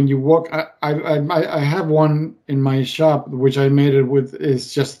 So when you walk, I have one in my shop which I made it with. It's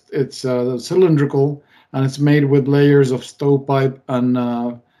cylindrical, and it's made with layers of stovepipe and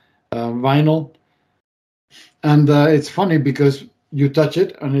vinyl. And it's funny because you touch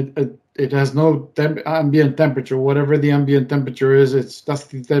it and it has no ambient temperature. Whatever the ambient temperature is, that's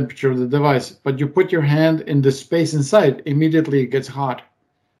the temperature of the device. But you put your hand in the space inside, immediately it gets hot.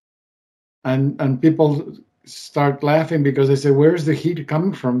 And people start laughing because they say, "Where's the heat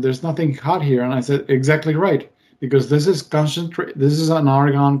coming from? There's nothing hot here." And I said, "Exactly right, because this is an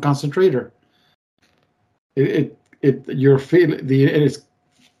argon concentrator. You're feeling it's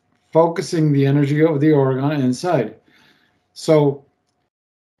focusing the energy of the organ inside." So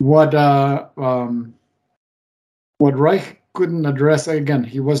what Reich couldn't address, again,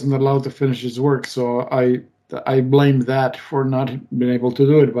 he wasn't allowed to finish his work, so I blame that for not being able to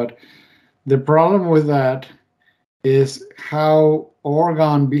do it. But the problem with that is how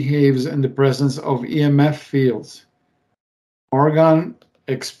orgone behaves in the presence of EMF fields. Orgone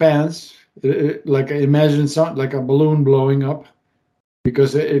expands, imagine like a balloon blowing up,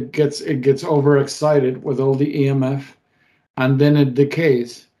 because it gets overexcited with all the EMF, and then it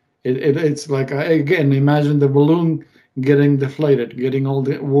decays. It's like again, imagine the balloon getting deflated, getting all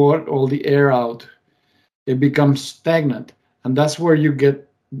the air out. It becomes stagnant, and that's where you get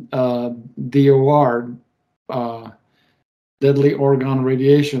DOR, deadly orgone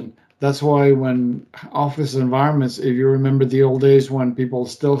radiation. That's why when office environments, if you remember the old days when people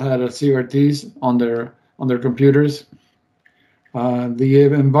still had CRTs on their computers, the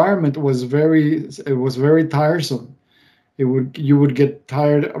environment was very tiresome. You would get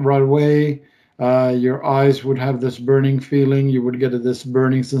tired right away. Your eyes would have this burning feeling. You would get this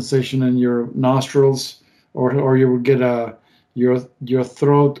burning sensation in your nostrils, or you would get your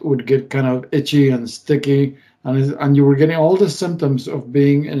throat would get kind of itchy and sticky, and you were getting all the symptoms of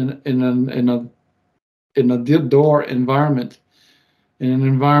being in a door environment, in an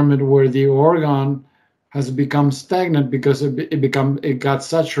environment where the organ has become stagnant because it got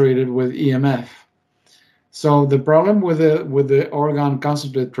saturated with EMF. So the problem with the orgone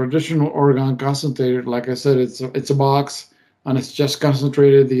concentrator, traditional orgone concentrator, like I said, it's a box and it's just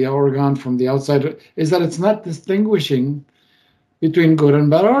concentrated the organ from the outside, is that it's not distinguishing between good and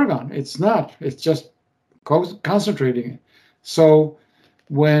bad organ. It's not. It's just concentrating it. So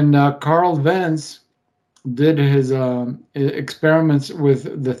when Carl Vance did his experiments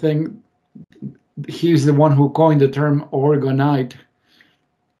with the thing, he's the one who coined the term orgonite.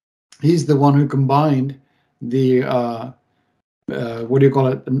 He's the one who combined the what do you call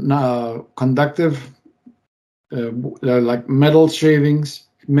it? Conductive, like metal shavings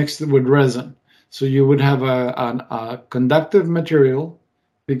mixed with resin. So you would have a conductive material,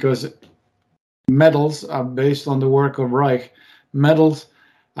 because metals are based on the work of Reich. Metals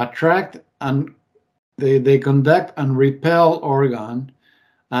attract and they conduct and repel orgone,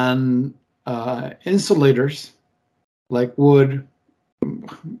 and insulators like wood,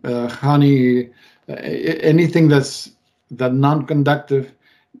 honey, anything that's non-conductive,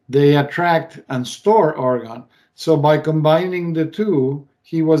 they attract and store orgone. So by combining the two,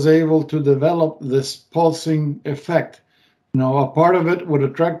 he was able to develop this pulsing effect. A part of it would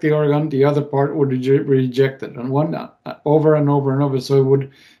attract the organ, the other part would reject it, and one over and over and over. So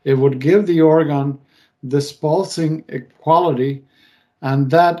it would give the organ this pulsing quality, and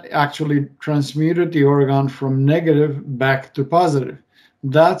that actually transmuted the organ from negative back to positive.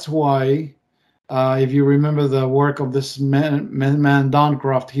 That's why, if you remember the work of this man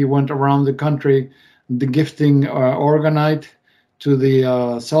Doncroft, he went around the country gifting orgonite to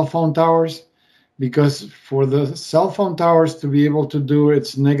the cell phone towers, because for the cell phone towers to be able to do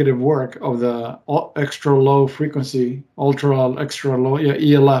its negative work of the extra low frequency, extra low,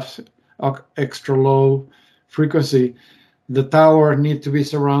 ELF, extra low frequency, the tower needs to be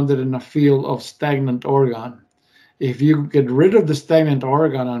surrounded in a field of stagnant organ. If you get rid of the stagnant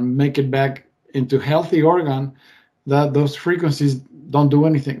organ and make it back into healthy organ, those frequencies don't do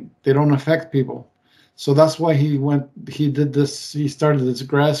anything. They don't affect people. So that's why he started this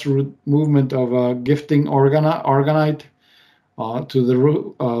grassroots movement of gifting orgonite to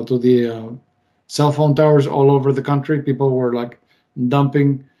the cell phone towers all over the country. People were like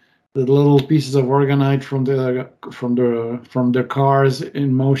dumping the little pieces of orgonite from their cars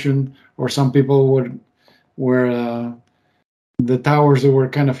in motion, or some people would where the towers that were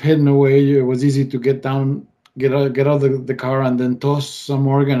kind of hidden away. It was easy to get out of the car and then toss some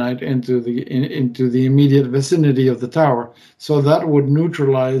orgonite into the immediate vicinity of the tower, so that would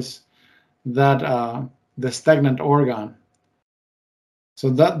neutralize that the stagnant orgone. So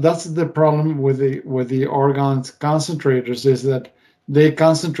that's the problem with the orgone concentrators, is that they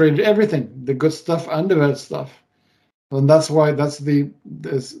concentrate everything, the good stuff and the bad stuff. And that's why the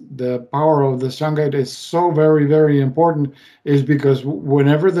power of the shungite is so very, very important, is because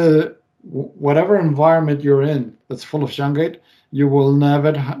whatever environment you're in that's full of shungite, you will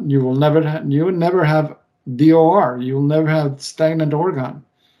never have DOR. You will never have stagnant orgone.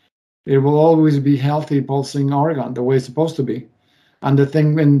 It will always be healthy pulsing orgone, the way it's supposed to be. And the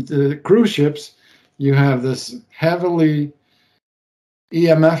thing in the cruise ships, you have this heavily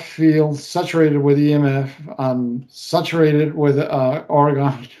EMF field, saturated with EMF, saturated with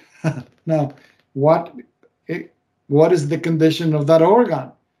orgone. Now, what is the condition of that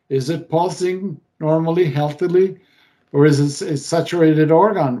orgone? Is it pulsing normally, healthily, or is it saturated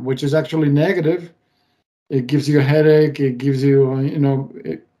orgone, which is actually negative? It gives you a headache. It gives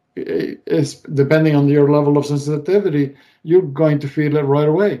you, it's depending on your level of sensitivity, you're going to feel it right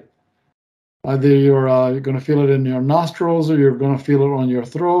away. Either you're going to feel it in your nostrils, or you're going to feel it on your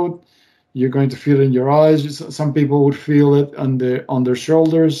throat. You're going to feel it in your eyes. Some people would feel it on their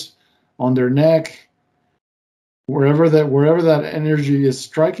shoulders, on their neck, wherever that energy is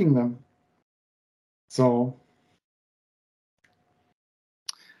striking them. So,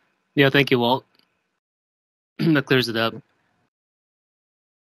 yeah, thank you, Walt. That clears it up.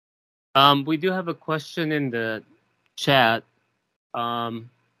 We do have a question in the chat.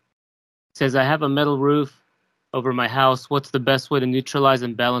 Says, I have a metal roof over my house. What's the best way to neutralize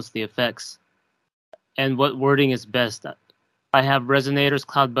and balance the effects? And what wording is best? I have resonators,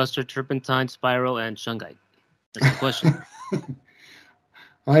 cloudbuster, turpentine, spiral, and shungite. That's the question.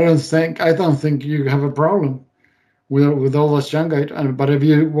 I don't think you have a problem with all the shungite. But if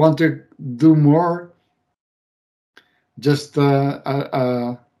you want to do more, just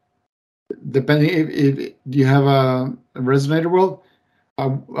depending if you have a resonator, well,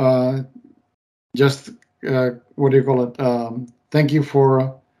 just what do you call it? Thank you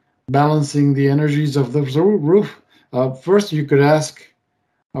for balancing the energies of the roof. First, you could ask,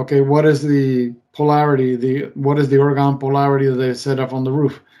 okay, what is the polarity? What is the orgone polarity that they set up on the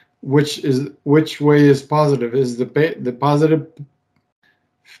roof? Which way is positive? Is the positive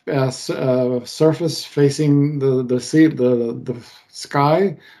surface facing the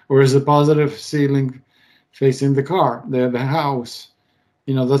sky, or is the positive ceiling facing the car, the house?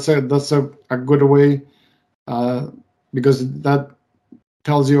 That's a good way, because that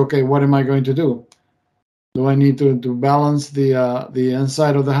tells you, okay, what am I going to do? Do I need to balance the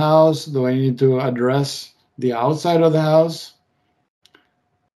inside of the house? Do I need to address the outside of the house?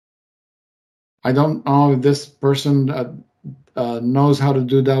 I don't know if this person knows how to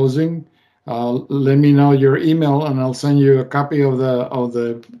do dowsing. Let me know your email, and I'll send you a copy of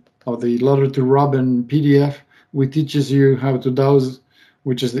the Letter to Robin PDF, which teaches you how to douse,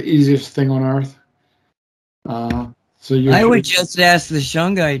 which is the easiest thing on earth. I would just ask the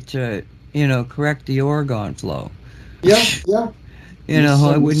shungite to, correct the orgone flow. Yeah.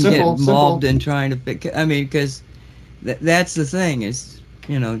 I wouldn't get involved in trying to fix. I mean, because that's the thing is,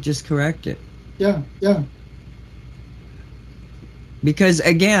 just correct it. Yeah. Because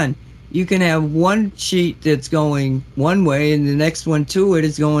again, you can have one sheet that's going one way, and the next one to it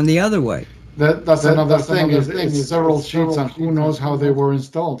is going the other way. That's another thing. Is several sheets on who knows how they were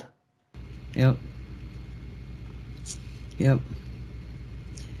installed. Yep.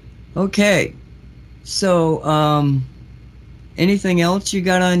 Okay. So, anything else you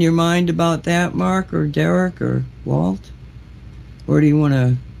got on your mind about that, Mark or Derek or Walt? Or do you want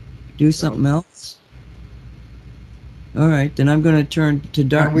to do something else? All right, then I'm going to turn to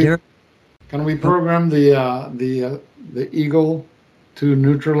Derek. Can we program the Eagle to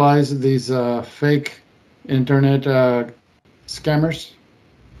neutralize these fake internet scammers?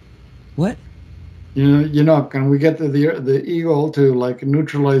 What? Can we get the Eagle to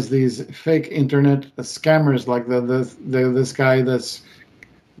neutralize these fake internet scammers, like this guy that's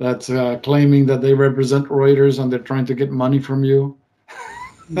claiming that they represent Reuters and they're trying to get money from you?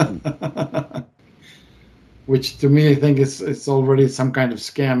 Which to me, I think it's already some kind of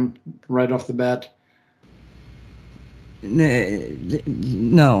scam right off the bat.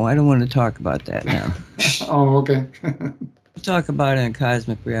 No, I don't want to talk about that now. Oh, okay. We'll talk about it in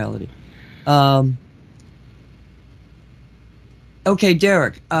Cosmic Reality. Okay,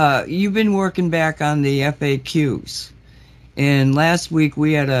 Derek, you've been working back on the FAQs. And last week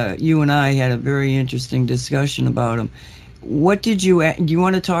you and I had a very interesting discussion about them. What did you add? Do you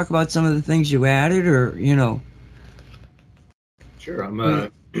want to talk about some of the things you added, or Sure,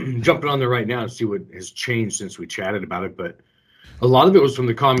 I'm jumping on there right now to see what has changed since we chatted about it. But a lot of it was from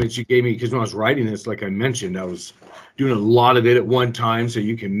the comments you gave me, because when I was writing this, like I mentioned, I was doing a lot of it at one time, so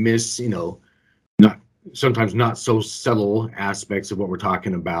you can miss, sometimes not so subtle aspects of what we're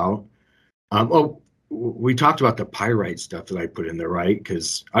talking about. We talked about the pyrite stuff that I put in there, right?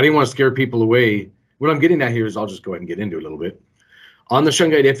 Because I didn't want to scare people away. What I'm getting at here is, I'll just go ahead and get into it a little bit. On the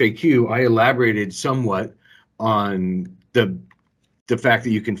Shungite FAQ, I elaborated somewhat on the fact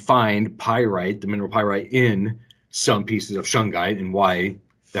that you can find pyrite, the mineral pyrite, in some pieces of shungite, and why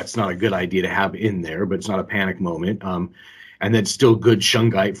that's not a good idea to have in there, but it's not a panic moment. And that's still good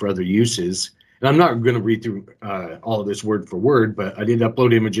shungite for other uses. And I'm not going to read through all of this word for word, but I did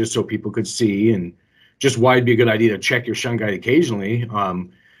upload images so people could see, and just why it'd be a good idea to check your shungite occasionally.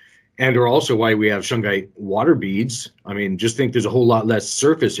 And or also why we have shungite water beads. I mean, just think there's a whole lot less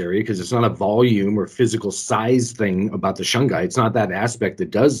surface area, because it's not a volume or physical size thing about the shungite. It's not that aspect that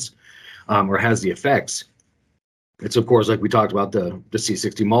does or has the effects. It's, of course, like we talked about, the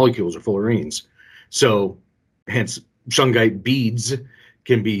C60 molecules or fullerenes. So hence shungite beads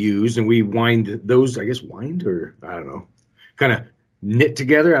can be used, and we wind those, I guess, or I don't know, kind of knit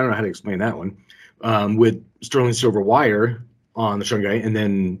together. I don't know how to explain that one, with sterling silver wire on the shungite,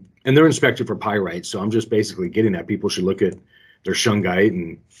 and they're inspected for pyrite. So I'm just basically getting at people should look at their shungite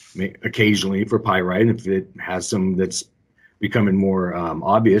and occasionally for pyrite. And if it has some that's becoming more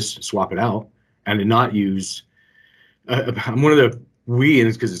obvious, swap it out, and to not use. I'm one of the and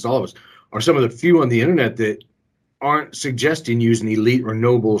it's because it's all of us, are some of the few on the internet that aren't suggesting using elite or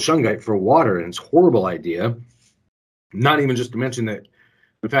noble shungite for water, and it's a horrible idea. Not even just to mention that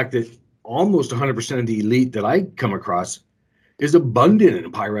the fact that almost 100% of the elite that I come across is abundant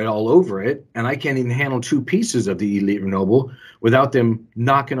in pyrite all over it, and I can't even handle 2 pieces of the elite or noble without them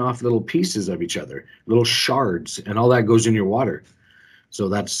knocking off little pieces of each other, little shards, and all that goes in your water. So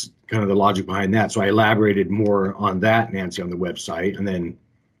that's kind of the logic behind that. So I elaborated more on that, Nancy, on the website, and then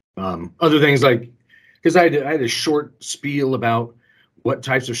other things like, because I had a short spiel about what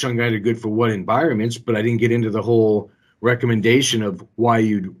types of shungite are good for what environments, but I didn't get into the whole recommendation of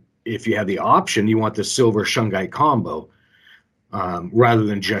why if you have the option, you want the silver shungite combo rather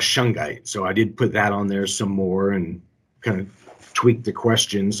than just shungite. So I did put that on there some more and kind of tweak the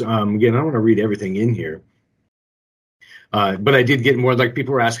questions. Again, I don't want to read everything in here, but I did get more, like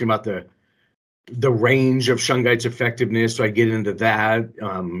people were asking about the range of shungite's effectiveness. So I get into that,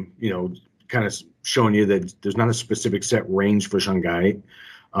 kind of showing you that there's not a specific set range for shungite,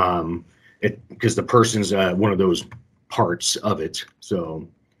 because the person's one of those parts of it. So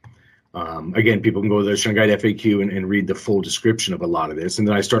again, people can go to the Shungite FAQ and read the full description of a lot of this. And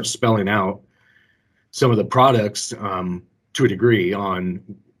then I start spelling out some of the products to a degree, on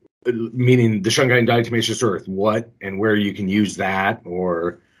meaning the shungite and diatomaceous earth, what and where you can use that,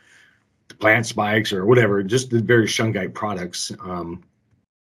 or the plant spikes or whatever, just the various shungite products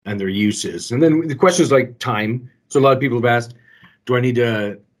and their uses. And then the questions like time. So a lot of people have asked, do I need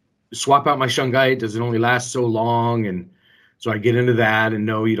to swap out my shungite? Does it only last so long? And so I get into that, and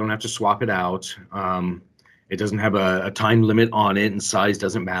no, you don't have to swap it out. It doesn't have a time limit on it, and size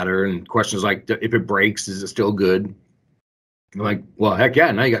doesn't matter. And questions like, if it breaks, is it still good? I'm like, well, heck yeah,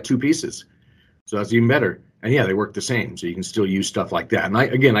 now you got 2 pieces. So that's even better. And yeah, they work the same. So you can still use stuff like that. And I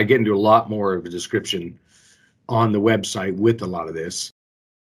get into a lot more of a description on the website with a lot of this.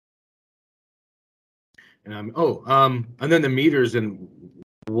 And and then the meters, and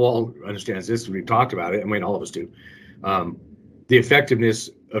Walt understands this. We talked about it. I mean, all of us do. The effectiveness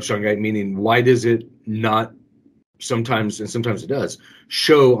of shungite, meaning why does it not sometimes, and sometimes it does,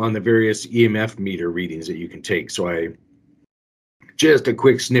 show on the various EMF meter readings that you can take. So just a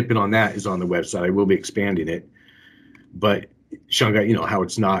quick snippet on that is on the website. I will be expanding it, but shungite, how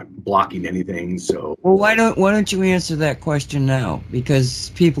it's not blocking anything. So well, why don't you answer that question now? Because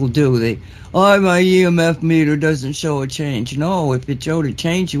people do. My EMF meter doesn't show a change. No, if it showed a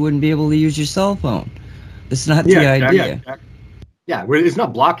change, you wouldn't be able to use your cell phone. It's not the idea. Yeah, it's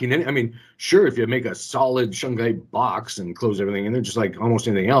not blocking any. I mean, sure, if you make a solid shungite box and close everything in there, just like almost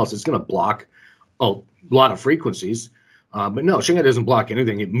anything else, it's going to block a lot of frequencies. But no, shungite doesn't block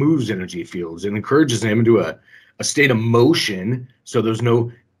anything. It moves energy fields and encourages them into a state of motion. So there's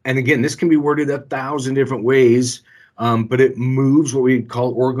no, and again, this can be worded 1,000 different ways, but it moves what we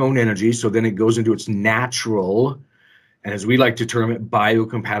call orgone energy. So then it goes into its natural, and as we like to term it,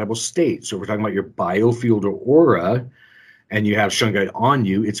 biocompatible state. So we're talking about your biofield or aura. and you have shungite on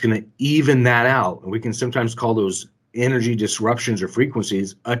you, it's going to even that out. And we can sometimes call those energy disruptions or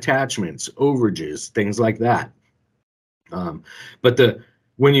frequencies attachments, overages, things like that. But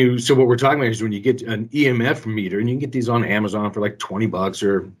what we're talking about is when you get an EMF meter, and you can get these on Amazon for like $20,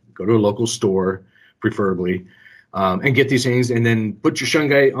 or go to a local store, preferably, and get these things, and then put your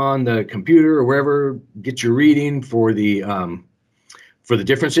shungite on the computer or wherever, get your reading for the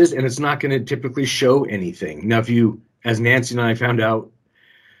differences, and it's not going to typically show anything. Now, if you, as Nancy and I found out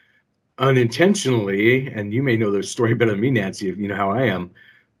unintentionally, and you may know the story better than me, Nancy, if you know how I am,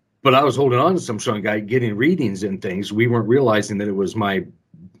 but I was holding on to some shungite, getting readings and things. We weren't realizing that it was my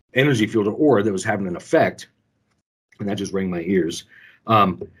energy field or aura that was having an effect, and that just rang my ears.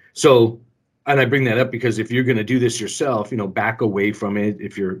 And I bring that up because if you're going to do this yourself, back away from it.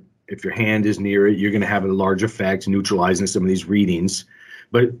 If your hand is near it, you're going to have a large effect neutralizing some of these readings.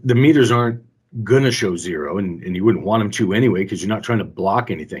 But the meters aren't going to show zero, and you wouldn't want them to anyway, because you're not trying to block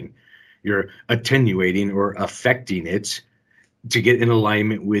anything. You're attenuating or affecting it to get in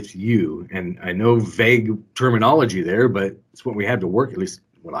alignment with you. And I know vague terminology there, but it's what we have to work, at least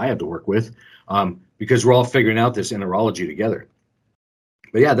what I have to work with, because we're all figuring out this enerology together.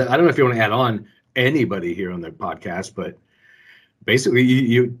 But yeah, I don't know if you want to add on anybody here on the podcast, but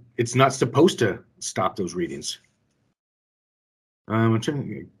basically it's not supposed to stop those readings. I'm trying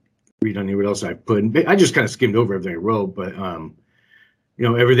to read on here what else I put. I just kind of skimmed over everything I wrote, but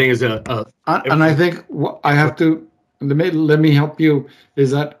everything is and I think what I have to let me help you is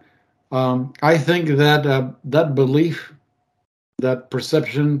that I think that that belief, that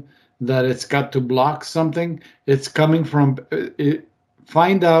perception that it's got to block something, it's coming from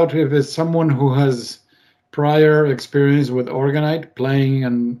find out if it's someone who has prior experience with orgonite,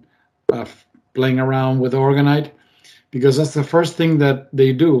 playing around with orgonite, because that's the first thing that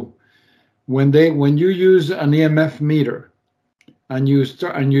they do when you use an EMF meter. And you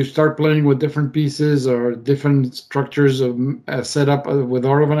start playing with different pieces or different structures of set up with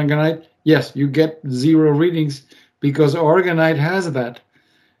orgonite. Yes, you get zero readings because orgonite has that.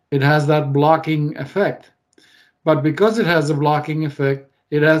 It has that blocking effect. But because it has a blocking effect,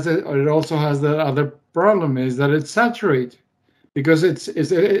 it also has the other problem is that it's saturated, because it's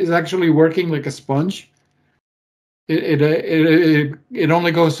actually working like a sponge. It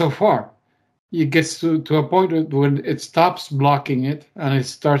only goes so far. It gets to a point when it stops blocking it and it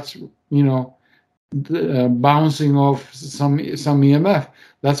starts, bouncing off some EMF.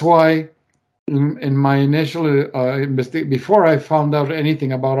 That's why in my initial investigation, before I found out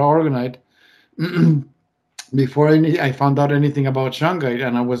anything about orgonite, before I found out anything about shungite,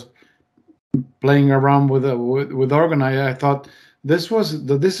 and I was playing around with orgonite, I thought this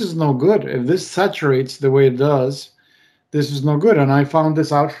is no good. If this saturates the way it does, this is no good. And I found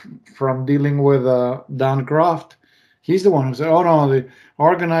this out from dealing with Dan Croft. He's the one who said, oh no, the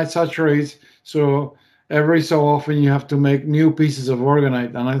orgonite saturates, so every so often you have to make new pieces of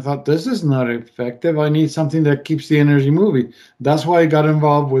orgonite. And I thought, this is not effective. I need something that keeps the energy moving. That's why I got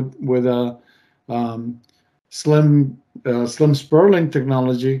involved with slim spurling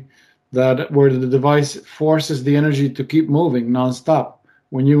technology, where the device forces the energy to keep moving nonstop.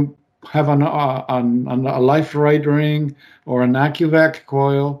 When you have a life right ring or an AccuVac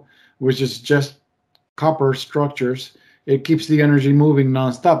coil, which is just copper structures, it keeps the energy moving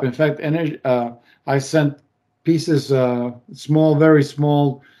nonstop. In fact, I sent pieces, very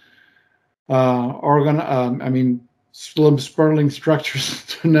small slim spurling structures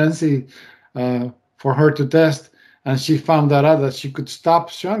to Nancy for her to test, and she found that out, that she could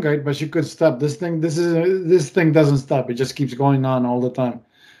stop shungite, but she could stop this thing. This thing doesn't stop; it just keeps going on all the time.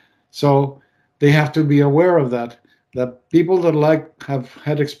 So they have to be aware of that people that have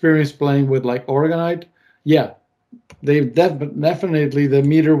had experience playing with orgonite, yeah, they definitely the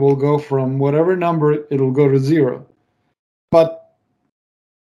meter will go from whatever number, it'll go to zero. But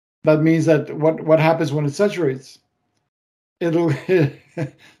that means that what happens when it saturates? It'll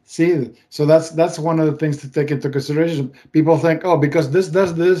see. So that's one of the things to take into consideration. People think, oh, because this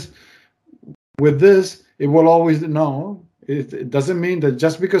does this with this, it will always. No. It doesn't mean that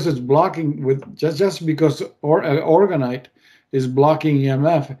just because it's blocking just because orgonite is blocking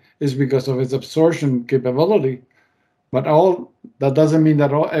EMF is because of its absorption capability, but that doesn't mean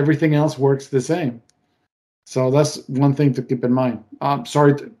that everything else works the same. So that's one thing to keep in mind. I'm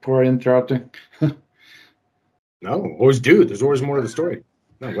sorry for interrupting. No, always do. There's always more to the story.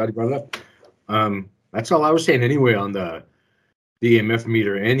 No, I'm glad you brought it up. That's all I was saying anyway on the EMF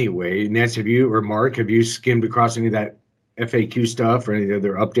meter. Anyway, Nancy, or Mark, have you skimmed across any of that FAQ stuff or any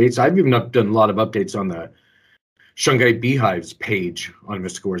other updates? I've even done a lot of updates on the Shungite Beehives page on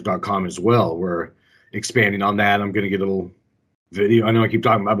mysticalwars.com as well. We're expanding on that. I'm going to get a little video. I know I keep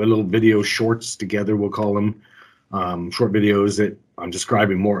talking about, but little video shorts together, we'll call them, short videos that I'm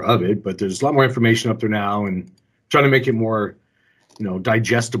describing more of it. But there's a lot more information up there now, and trying to make it more,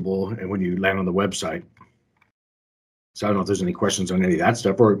 digestible. And when you land on the website, so I don't know if there's any questions on any of that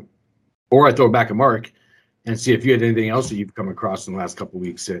stuff, or I throw it back at Mark and see if you had anything else that you've come across in the last couple of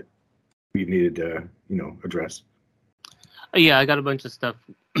weeks that we've needed to, address. Yeah, I got a bunch of stuff.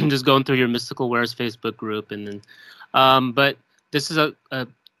 Just going through your Mystical Wares Facebook group, and then, but this is a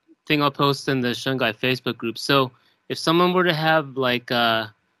thing I'll post in the Shungite Facebook group. So if someone were to have like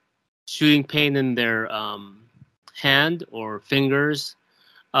shooting pain in their hand or fingers,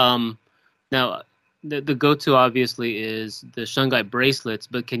 now the go-to obviously is the Shungite bracelets,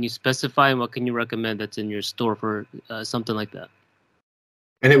 but can you specify and what can you recommend that's in your store for something like that?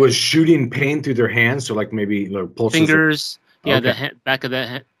 And it was shooting pain through their hands, so like maybe pulses. Fingers, yeah, Okay. the back of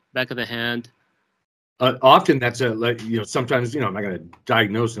the hand. Often that's sometimes, I'm not going to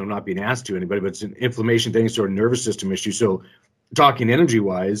diagnose and I'm not being asked to anybody, but it's an inflammation thing, or a nervous system issue. So talking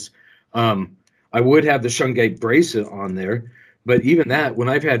energy-wise, I would have the Shungite bracelet on there. But even that, when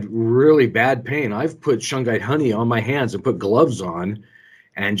I've had really bad pain, I've put Shungite honey on my hands and put gloves on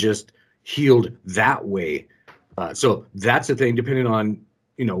and just healed that way. So that's the thing, depending on,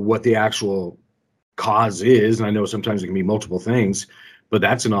 what the actual cause is. And I know sometimes it can be multiple things, but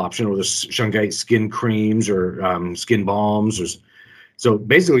that's an option. Or the Shungite skin creams or skin balms. So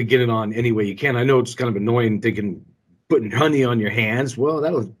basically get it on any way you can. I know it's kind of annoying thinking putting honey on your hands. Well,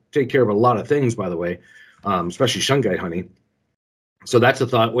 that'll take care of a lot of things, by the way, especially Shungite honey. So that's a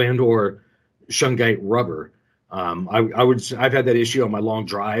thought. Or Shungite rubber. I've had that issue on my long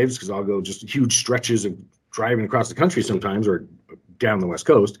drives because I'll go just huge stretches of driving across the country sometimes, or down the West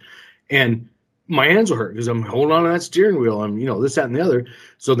Coast, and my hands will hurt because I'm holding on to that steering wheel. I'm, this, that, and the other.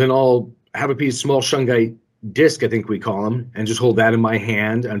 So then I'll have a piece of small Shungite disc, I think we call them, and just hold that in my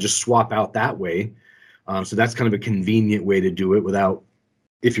hand and just swap out that way. So that's kind of a convenient way to do it without,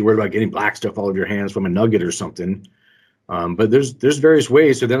 if you're worried about getting black stuff all over your hands from a nugget or something. But there's various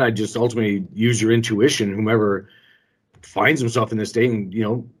ways. So then I just ultimately use your intuition, whomever finds himself in this state, and,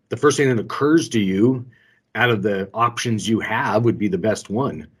 the first thing that occurs to you out of the options you have would be the best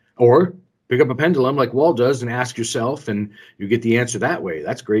one. Or pick up a pendulum like Walt does and ask yourself, and you get the answer that way.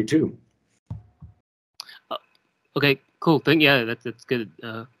 That's great too. Okay, cool. Yeah, that's good.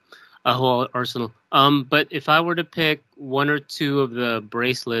 A whole arsenal. But if I were to pick one or two of the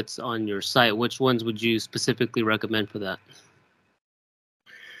bracelets on your site, which ones would you specifically recommend for that?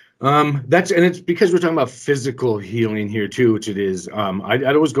 And it's because we're talking about physical healing here too, which it is. I'd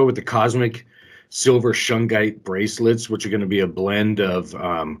always go with the Cosmic Silver Shungite bracelets, which are going to be a blend of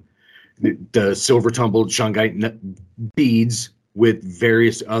the silver tumbled Shungite beads with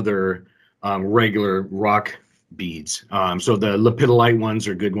various other regular rock beads. So the lepidolite ones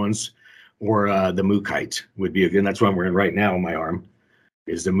are good ones, or the Mukite would be a good. And that's what I'm wearing right now on my arm,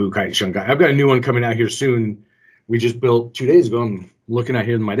 is the Mukite Shungite. I've got a new one coming out here soon. We just built 2 days ago. I'm looking at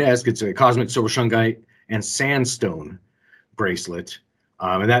here on my desk. It's a Cosmic Silver Shungite and Sandstone bracelet.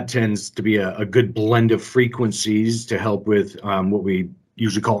 And that tends to be a good blend of frequencies to help with what we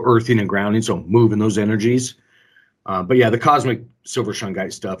usually call earthing and grounding, so moving those energies. But yeah, the Cosmic Silver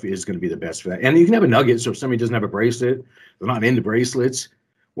Shungite stuff is going to be the best for that. And you can have a nugget, so if somebody doesn't have a bracelet, they're not into bracelets,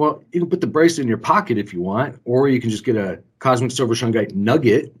 well, you can put the bracelet in your pocket if you want, or you can just get a Cosmic Silver Shungite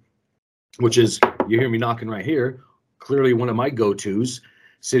nugget, which is, you hear me knocking right here, clearly one of my go-tos,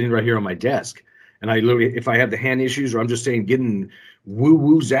 sitting right here on my desk. And I literally, if I have the hand issues, or I'm just saying getting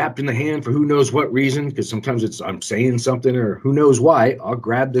woo-woo zapped in the hand for who knows what reason, because sometimes I'm saying something or who knows why, I'll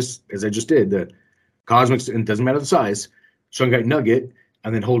grab this, as I just did, the Cosmic, and it doesn't matter the size, Shungite nugget,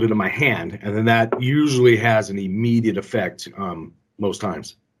 and then hold it in my hand. And then that usually has an immediate effect most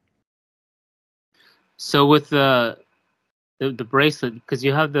times. So with the bracelet, because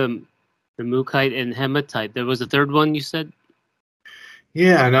you have the Mukite and Hematite, there was a third one you said?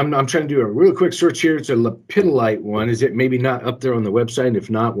 Yeah, and I'm trying to do a real quick search here. It's a lepidolite one. Is it maybe not up there on the website? And if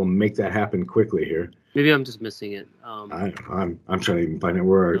not, we'll make that happen quickly here. Maybe I'm just missing it. I'm trying to even find out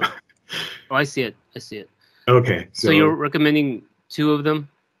where. Oh, I see it. Okay. So you're recommending two of them?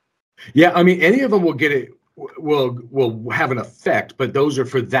 Yeah, I mean, any of them will get it. Will have an effect, but those are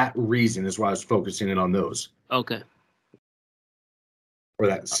for that reason. Is why I was focusing in on those. Okay. Or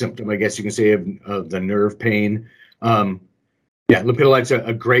that symptom, I guess you can say, of the nerve pain. Yeah, lepidolite's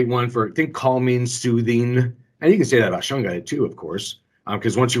a great one for, I think, calming, soothing. And you can say that about Shungite too, of course,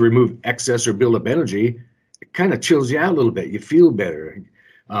 because once you remove excess or build up energy, it kind of chills you out a little bit. You feel better.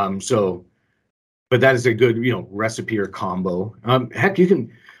 But that is a good, recipe or combo. Heck, you can,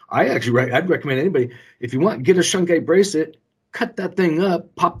 I'd recommend anybody, if you want, get a Shungite bracelet cut that thing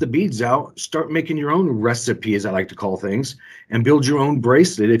up, pop the beads out, start making your own recipe, as I like to call things, and build your own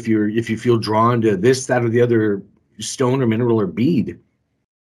bracelet if you feel drawn to this, that, or the other stone or mineral or bead.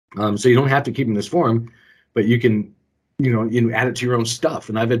 So you don't have to keep in this form, but you can, add it to your own stuff.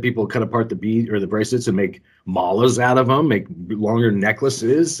 And I've had people cut apart the bead or the bracelets and make malas out of them, make longer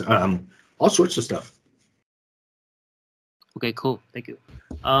necklaces, all sorts of stuff. Okay, cool. Thank you.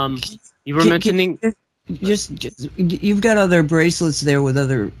 You were mentioning. Just you've got other bracelets there with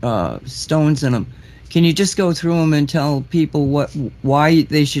other stones in them. Can you just go through them and tell people why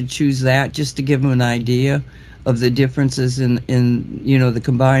they should choose that, just to give them an idea of the differences in the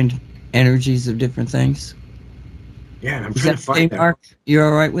combined energies of different things? Yeah, I'm trying to find that. Mark, you're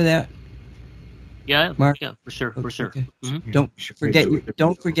all right with that? Yeah, Mark? Yeah, for sure. Okay. Mm-hmm.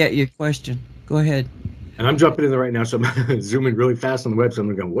 Don't forget your question. Go ahead. And I'm jumping in there right now, so I'm zooming really fast on the website.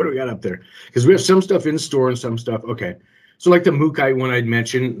 I'm going, what do we got up there? Because we have some stuff in store and some stuff. Okay. So like the Mookaite one I'd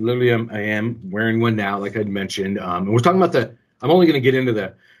mentioned, literally I am wearing one now, like I'd mentioned. And we're talking about I'm only going to get into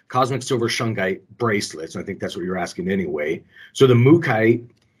the Cosmic Silver Shungite bracelets. And I think that's what you're asking anyway. So the Mookaite,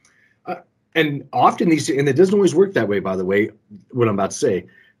 and often and it doesn't always work that way, by the way, what I'm about to say.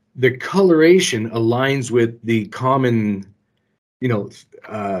 The coloration aligns with the common, I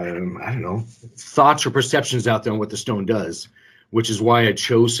don't know, thoughts or perceptions out there on what the stone does, which is why I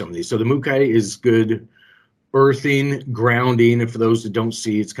chose some of these. So the Mookaite is good earthing, grounding, and for those that don't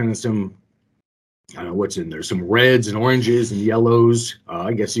see, it's kind of some, I don't know what's in there, some reds and oranges and yellows.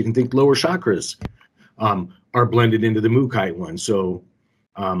 I guess you can think lower chakras are blended into the Mookaite one. So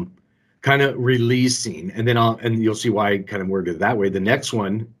kind of releasing, and then and you'll see why I kind of worded it that way. The next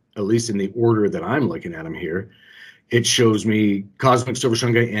one, at least in the order that I'm looking at them here, it shows me Cosmic Silver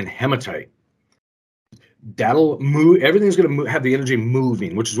Shungite and Hematite. That'll move. Everything's going to have the energy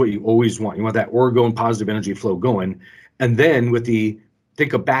moving, which is what you always want. You want that orgone positive energy flow going. And then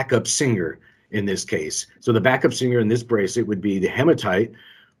think a backup singer in this case. So the backup singer in this bracelet would be the Hematite,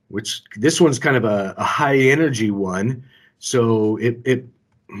 which this one's kind of a high energy one. So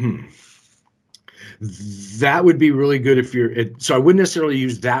that would be really good so I wouldn't necessarily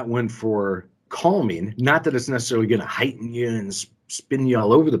use that one for calming, not that it's necessarily going to heighten you and spin you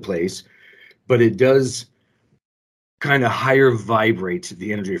all over the place, but it does kind of higher vibrate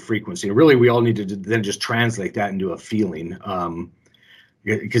the energy of frequency. And really, we all need to then just translate that into a feeling,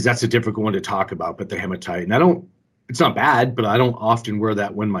 because that's a difficult one to talk about. But the Hematite, and it's not bad, but I don't often wear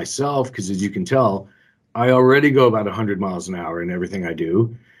that one myself, because as you can tell, I already go about 100 miles an hour in everything I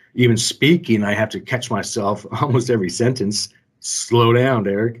do. Even speaking, I have to catch myself almost every sentence. Slow down,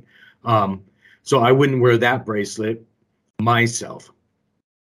 Derek. So I wouldn't wear that bracelet myself.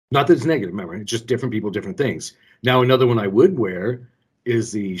 Not that it's negative, remember, it's just different people, different things. Now, another one I would wear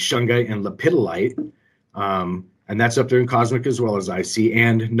is the Shungite and Lepidolite, and that's up there in cosmic as well as I see,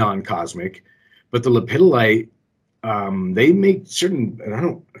 and non-cosmic. But the Lepidolite, they make certain, and I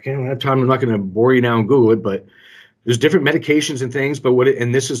don't have time, I'm not going to bore you now and Google it, but there's different medications and things, but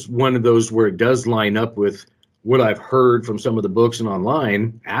and this is one of those where it does line up with what I've heard from some of the books and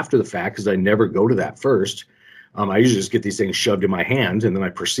online after the fact, because I never go to that first. I usually just get these things shoved in my hand and then I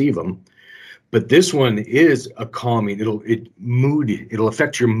perceive them. But this one is a calming. It'll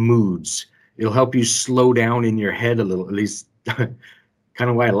affect your moods. It'll help you slow down in your head a little, at least kind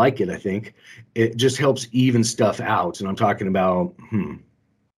of why I like it, I think. It just helps even stuff out. And I'm talking about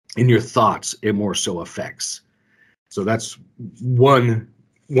in your thoughts, it more so affects. So that's one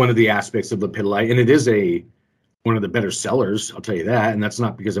of the aspects of Lepidolite. And it is one of the better sellers, I'll tell you that. And that's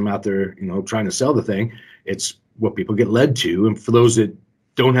not because I'm out there, trying to sell the thing. It's what people get led to. And for those that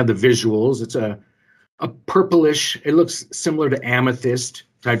don't have the visuals, it's a purplish, it looks similar to amethyst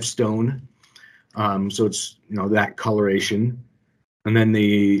type stone. So it's, that coloration. And then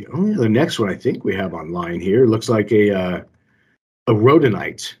the next one I think we have online here looks like a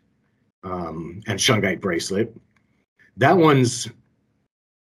rhodonite and shungite bracelet. That one's,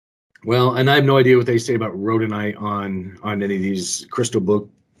 well, and I have no idea what they say about rhodonite on any of these crystal book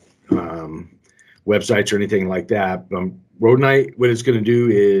websites or anything like that. Rhodonite, what it's going to do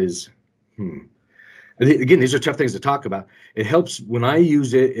is, again, these are tough things to talk about. It helps, when I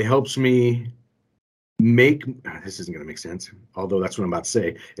use it, it helps me this isn't going to make sense, although that's what I'm about to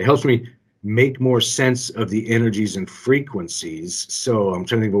say. It helps me make more sense of the energies and frequencies. So I'm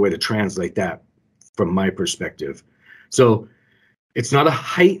trying to think of a way to translate that from my perspective. So it's not a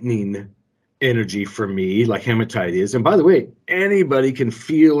heightening energy for me like hematite is. And by the way, anybody can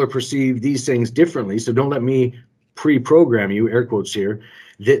feel or perceive these things differently. So don't let me pre-program you, air quotes here,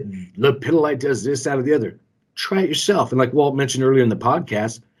 that lepidolite does this, that, or the other. Try it yourself. And like Walt mentioned earlier in the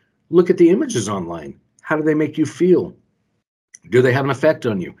podcast, look at the images online. How do they make you feel? Do they have an effect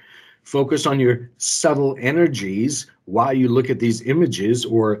on you? Focus on your subtle energies while you look at these images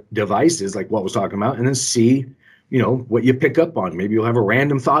or devices, like what I was talking about, and then see, what you pick up on. Maybe you'll have a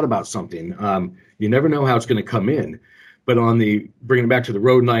random thought about something. You never know how it's going to come in. But on the bringing it back to the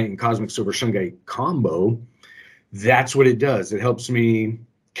Rhodonite and Cosmic Silver Shungite combo, that's what it does. It helps me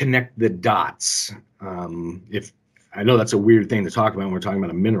connect the dots. If I know that's a weird thing to talk about when we're talking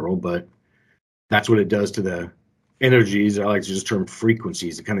about a mineral, but that's what it does to the energies. I like to just term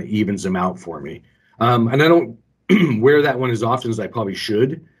frequencies. It kind of evens them out for me. And I don't wear that one as often as I probably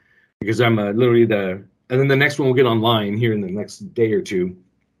should, because I'm literally and then the next one we'll get online here in the next day or two,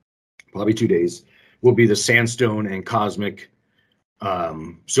 probably 2 days, will be the Sandstone and Cosmic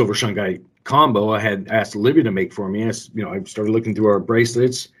Silver Shungite combo. I had asked Olivia to make for me. I started looking through our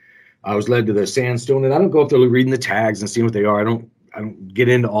bracelets. I was led to the Sandstone, and I don't go up there reading the tags and seeing what they are. I don't get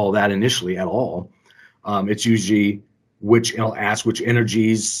into all that initially at all. It's usually I'll ask which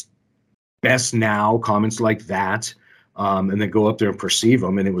energies best now, comments like that, and then go up there and perceive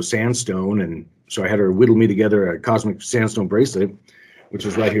them. And it was Sandstone, and so I had her whittle me together a Cosmic Sandstone bracelet, which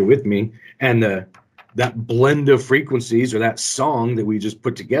is right here with me. And that blend of frequencies, or that song that we just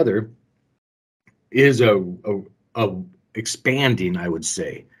put together, is a expanding, I would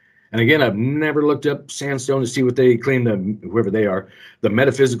say. And again, I've never looked up Sandstone to see what they claim, whoever they are, the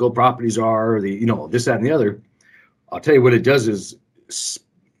metaphysical properties are, this, that, and the other. I'll tell you what it does is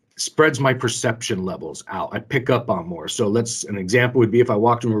spreads my perception levels out. I pick up on more. So an example would be if I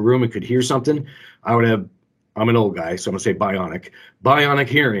walked into a room and could hear something, I'm an old guy, so I'm gonna say bionic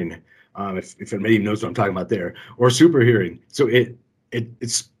hearing. If anybody even knows what I'm talking about there, or super hearing. So it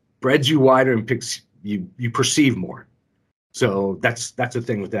spreads you wider and you perceive more. So that's a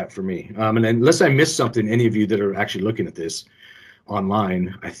thing with that for me. And unless I missed something, any of you that are actually looking at this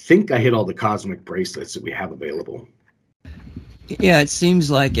online, I think I hit all the cosmic bracelets that we have available. Yeah, it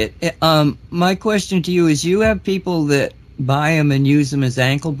seems like it. My question to you is, you have people that buy them and use them as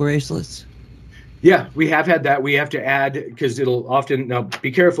ankle bracelets? Yeah, we have had that. We have to add, because it'll often, now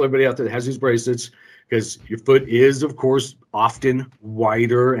be careful, everybody out there that has these bracelets, because your foot is, of course, often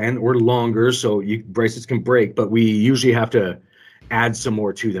wider or longer, so bracelets can break, but we usually have to add some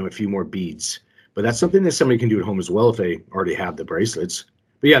more to them, a few more beads. But that's something that somebody can do at home as well if they already have the bracelets.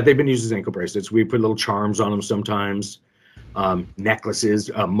 But yeah, they've been used as ankle bracelets. We put little charms on them sometimes, necklaces,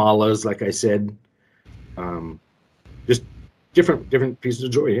 malas, like I said, just different pieces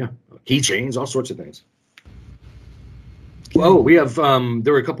of jewelry, yeah. Keychains, all sorts of things. Whoa, we have,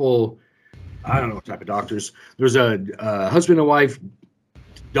 there were a couple, I don't know what type of doctors. There's a husband and wife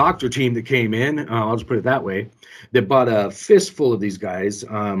doctor team that came in, I'll just put it that way, that bought a fistful of these guys,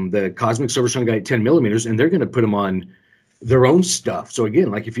 the Cosmic Silver Shungite 10 millimeters, and they're going to put them on their own stuff. So again,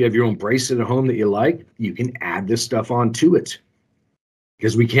 like if you have your own bracelet at home that you like, you can add this stuff onto it.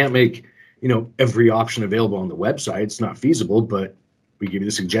 Because we can't make, every option available on the website. It's not feasible, but we give you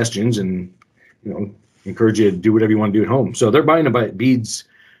the suggestions and, encourage you to do whatever you want to do at home. So they're buying about beads,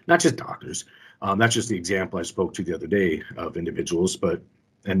 not just doctors. That's just the example I spoke to the other day of individuals.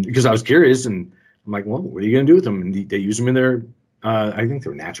 And because I was curious, and I'm like, well, what are you going to do with them? And they use them in their, I think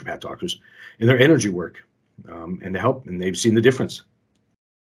they're naturopath doctors, in their energy work, and to help. And they've seen the difference.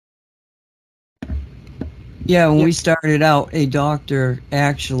 Yeah, when we started out, a doctor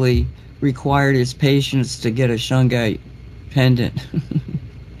actually required his patients to get a shungite pendant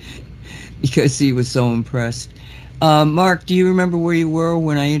because he was so impressed. Mark, do you remember where you were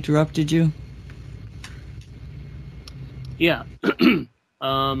when I interrupted you? Yeah.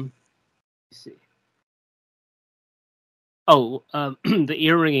 Let's see. Oh, the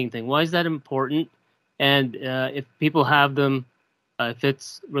ear ringing thing. Why is that important? And if people have them, if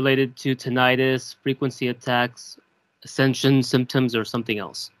it's related to tinnitus, frequency attacks, ascension symptoms, or something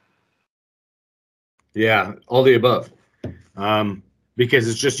else. Yeah, all the above. Because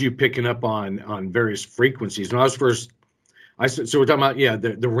it's just you picking up on various frequencies. When I was first, so we're talking about,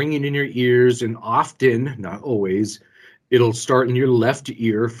 the ringing in your ears, and often, not always, it'll start in your left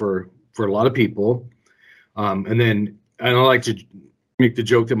ear for a lot of people. And I like to make the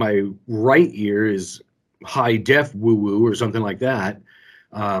joke that my right ear is high def woo-woo or something like that.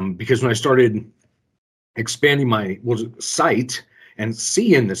 Because when I started expanding my sight and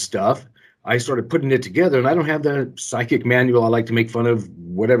seeing this stuff, I started putting it together, and I don't have the psychic manual. I like to make fun of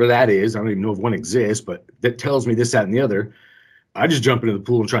whatever that is. I don't even know if one exists, but that tells me this, that, and the other. I just jump into the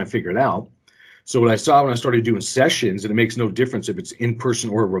pool and try and figure it out. So what I saw when I started doing sessions, and it makes no difference if it's in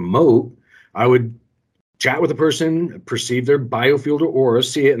person or remote, I would chat with a person, perceive their biofield or aura,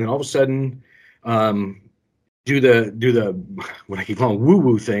 see it, and then all of a sudden do the what I keep calling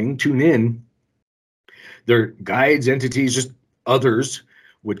woo-woo thing, tune in. Their guides, entities, just others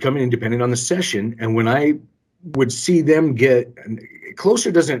would come in depending on the session. And when I would see them get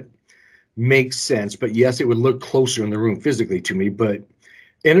closer, doesn't make sense, but yes, it would look closer in the room physically to me, but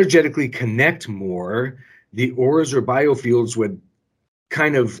energetically connect more, the auras or biofields would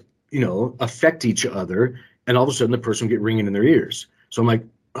kind of, affect each other. And all of a sudden the person would get ringing in their ears. So I'm like,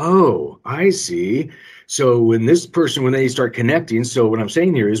 oh, I see. So when they start connecting, so what I'm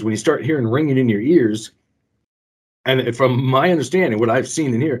saying here is when you start hearing ringing in your ears, and from my understanding, what I've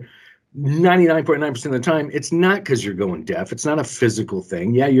seen in here, 99.9% of the time, it's not because you're going deaf. It's not a physical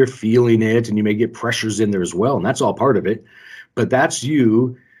thing. Yeah, you're feeling it, and you may get pressures in there as well, and that's all part of it. But that's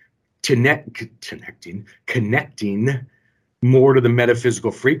you connecting more to the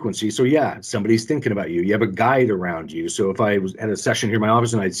metaphysical frequency. So yeah, somebody's thinking about you. You have a guide around you. So if I was at a session here in my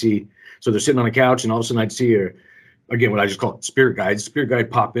office and I'd see, so they're sitting on a couch, and all of a sudden I'd see, again, what I just call it spirit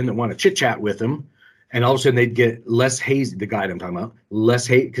guide pop in that want to chit chat with them. And all of a sudden they'd get less hazy, the guide I'm talking about, less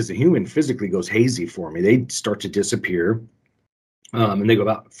hazy, because the human physically goes hazy for me. They start to disappear. And they go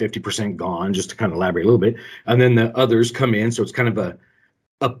about 50% gone, just to kind of elaborate a little bit. And then the others come in. So it's kind of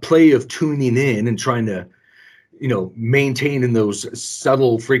a play of tuning in and trying to, maintain in those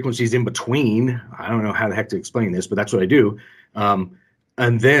subtle frequencies in between. I don't know how the heck to explain this, but that's what I do. And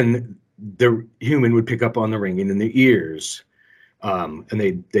then the human would pick up on the ringing in the ears. And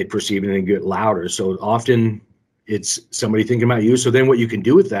they perceive it and get louder. So often it's somebody thinking about you. So then what you can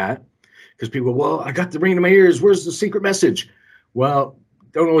do with that, because people go, well, I got the ringing in my ears. Where's the secret message? Well,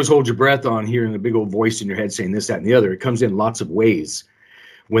 don't always hold your breath on hearing a big old voice in your head saying this, that, and the other. It comes in lots of ways.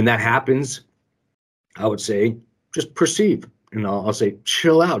 When that happens, I would say, just perceive. And I'll say,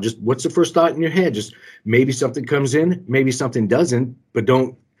 chill out. Just what's the first thought in your head? Just maybe something comes in, maybe something doesn't, but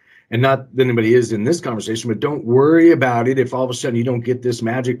don't, and not that anybody is in this conversation, but don't worry about it if all of a sudden you don't get this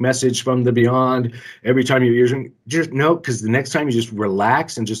magic message from the beyond every time your ears ring. Just no, because the next time you just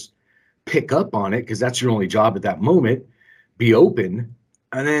relax and just pick up on it, because that's your only job at that moment. Be open,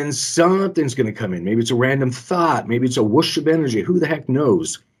 and then something's going to come in. Maybe it's a random thought. Maybe it's a whoosh of energy. Who the heck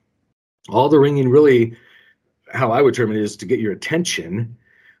knows? All the ringing really, how I would term it, is to get your attention,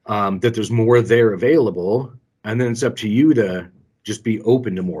 that there's more there available. And then it's up to you to just be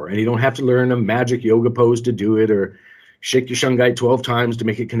open to more. And you don't have to learn a magic yoga pose to do it or shake your shungite 12 times to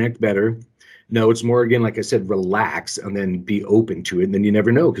make it connect better. No, it's more, again, like I said, relax and then be open to it. And then you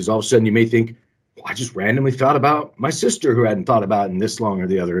never know, because all of a sudden you may think, well, I just randomly thought about my sister who I hadn't thought about in this long or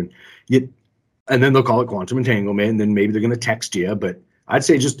the other. And then they'll call it quantum entanglement, and then maybe they're going to text you. But I'd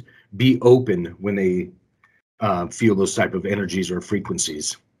say just be open when they feel those type of energies or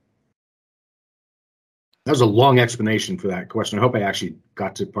frequencies. That was a long explanation for that question. I hope I actually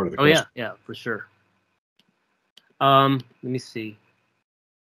got to part of the question. Yeah, for sure. Let me see.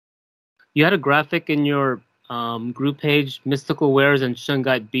 You had a graphic in your group page, Mystical Wares and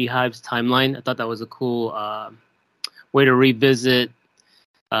Shungite Beehives Timeline. I thought that was a cool way to revisit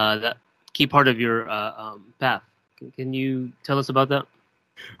that key part of your path. Can you tell us about that?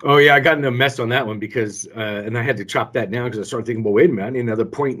 Oh, yeah, I got in a mess on that one because, and I had to chop that down because I started thinking, well, wait a minute, I need another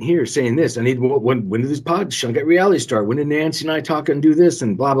point here saying this. I need, when did this Shungite reality start? When did Nancy and I talk and do this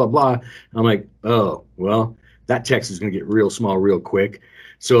and blah, blah, blah? And I'm like, oh, well, that text is going to get real small real quick.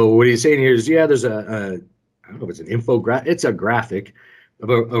 So what he's saying here is, yeah, there's I don't know if it's an infographic. It's a graphic of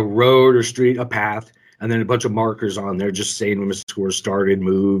a road or street, a path, and then a bunch of markers on there just saying when Mystical Wars started,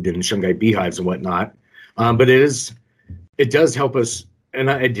 moved, and Shungite beehives and whatnot. But it does help us. And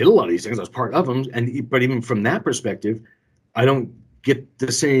I did a lot of these things. I was part of them. But even from that perspective, I don't get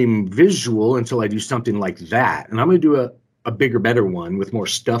the same visual until I do something like that. And I'm going to do a bigger, better one with more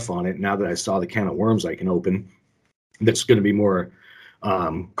stuff on it. Now that I saw the can of worms I can open, that's going to be more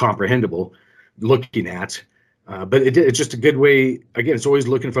comprehensible looking at. But it's just a good way. Again, it's always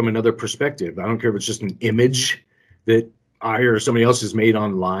looking from another perspective. I don't care if it's just an image that I or somebody else has made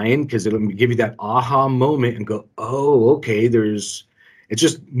online, because it'll give you that aha moment and go, oh, okay, it's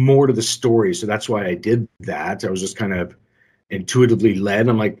just more to the story. So that's why I did that. I was just kind of intuitively led.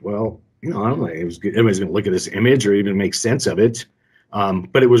 I'm like, well, I don't know. It was good. Everybody's going to look at this image or even make sense of it.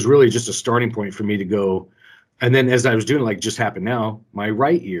 But it was really just a starting point for me to go. And then as I was doing, like just happened now, my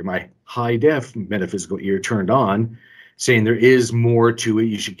right ear, my high def metaphysical ear turned on, saying there is more to it.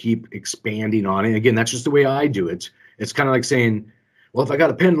 You should keep expanding on it. Again, that's just the way I do it. It's kind of like saying, well, if I got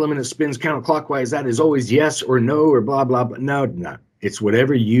a pendulum and it spins counterclockwise, that is always yes or no or blah, blah, blah. No. It's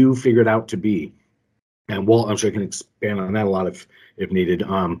whatever you figured out to be. And Walt, I'm sure I can expand on that a lot if needed,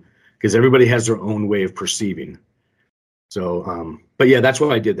 because everybody has their own way of perceiving. So, but yeah, that's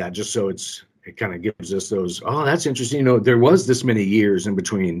why I did that, just so it kind of gives us those, oh, that's interesting. There was this many years in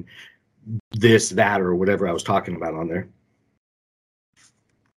between this, that, or whatever I was talking about on there.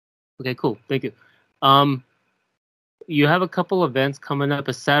 Okay, cool. Thank you. You have a couple events coming up: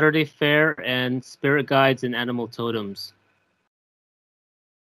 a Saturday fair and spirit guides and animal totems.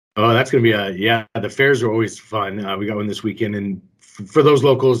 Oh, that's going to be the fairs are always fun. We got one this weekend, and for those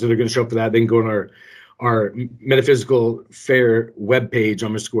locals that are going to show up for that, they can go on our metaphysical fair webpage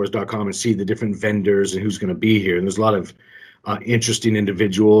on mysticwars.com and see the different vendors and who's going to be here. And there's a lot of interesting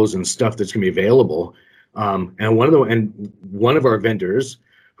individuals and stuff that's going to be available. And one of our vendors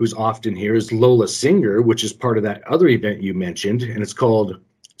who's often here is Lola Singer, which is part of that other event you mentioned, and it's called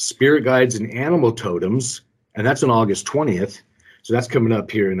Spirit Guides and Animal Totems, and that's on August 20th. So that's coming up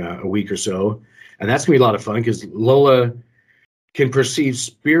here in a week or so. And that's going to be a lot of fun because Lola can perceive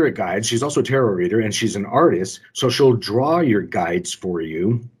spirit guides. She's also a tarot reader and she's an artist. So she'll draw your guides for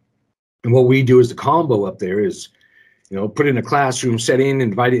you. And what we do as the combo up there is, put in a classroom setting,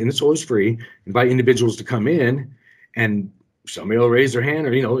 and it's always free, invite individuals to come in, and somebody will raise their hand,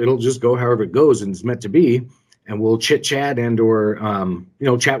 or, it'll just go however it goes and it's meant to be. And we'll chit chat or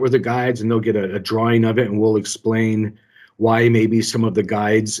chat with the guides, and they'll get a drawing of it, and we'll explain why maybe some of the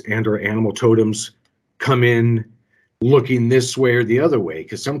guides and or animal totems come in looking this way or the other way,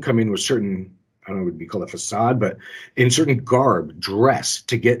 because some come in with certain, I don't know what would be called a facade, but in certain garb, dress,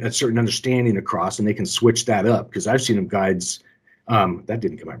 to get a certain understanding across, and they can switch that up. Because I've seen them guides, that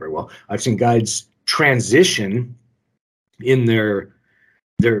didn't come out very well. I've seen guides transition in their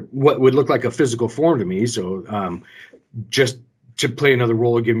what would look like a physical form to me. So just to play another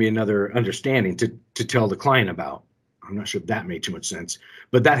role, give me another understanding to tell the client about. I'm not sure if that made too much sense,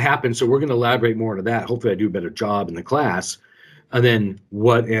 but that happened. So we're going to elaborate more into that. Hopefully I do a better job in the class. And then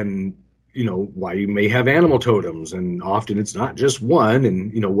why you may have animal totems, and often it's not just one,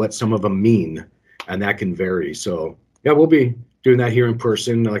 and what some of them mean, and that can vary. So yeah, we'll be doing that here in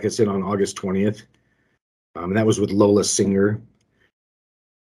person, like I said, on August 20th. And that was with Lola Singer.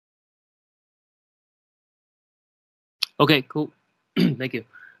 Okay, cool. Thank you.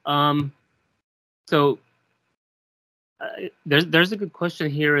 So there's a good question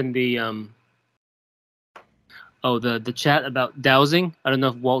here in the the chat about dowsing. I don't know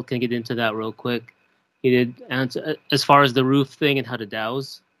if Walt can get into that real quick. He did answer as far as the roof thing and how to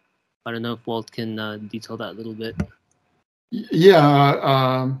douse. I don't know if Walt can detail that a little bit.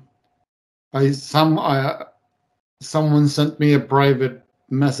 Yeah, someone sent me a private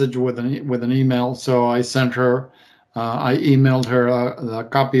message with an email, so I sent her. I emailed her a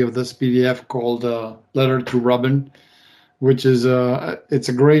copy of this PDF called "Letter to Robin," which is it's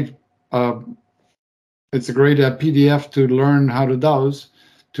a great PDF to learn how to douse.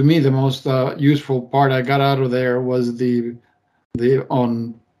 To me, the most useful part I got out of there was the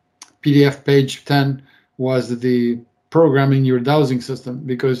on PDF page 10 was the programming your dowsing system,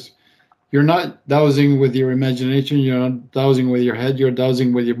 because you're not dowsing with your imagination, you're not dowsing with your head, you're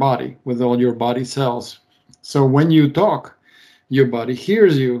dowsing with your body, with all your body cells. So when you talk, your body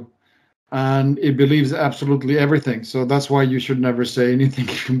hears you, and it believes absolutely everything. So that's why you should never say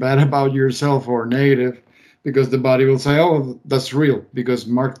anything bad about yourself or negative, because the body will say, "Oh, that's real, because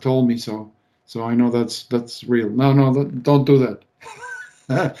Mark told me so. So I know that's real." No, don't do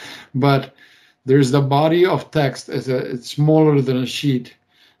that. But there's the body of text. It's smaller than a sheet.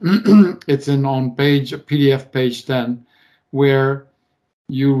 It's on PDF page 10, where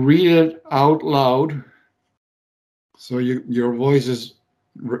you read it out loud. So your voice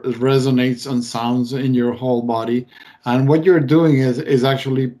resonates and sounds in your whole body, and what you're doing is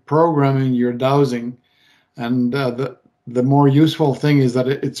actually programming your dowsing. And the more useful thing is that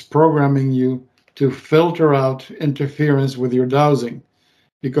it's programming you to filter out interference with your dowsing.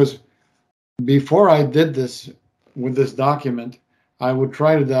 Because before I did this with this document, I would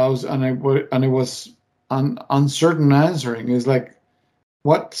try to douse, and it was uncertain answering. It's like,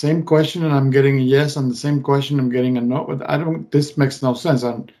 what? Same question, and I'm getting a yes, and the same question, I'm getting a no. This makes no sense.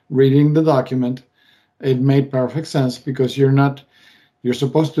 I'm reading the document. It made perfect sense, because you're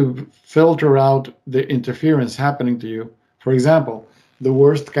supposed to filter out the interference happening to you. For example, the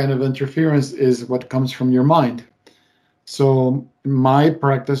worst kind of interference is what comes from your mind. So my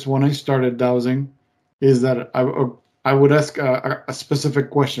practice when I started dowsing is that I would ask a specific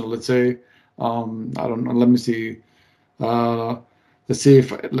question. Let's say, I don't know, let me see. Let's see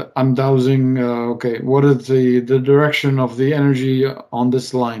if I'm dowsing. Okay, what is the direction of the energy on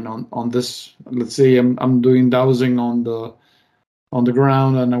this line, on this? Let's say I'm doing dowsing on the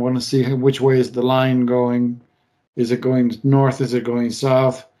ground, and I want to see which way is the line going. Is it going north? Is it going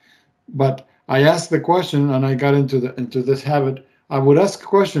south? But I asked the question, and I got into this habit. I would ask a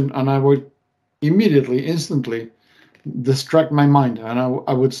question, and I would immediately, instantly distract my mind, and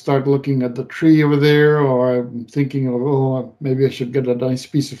I would start looking at the tree over there, or I'm thinking of, oh, maybe I should get a nice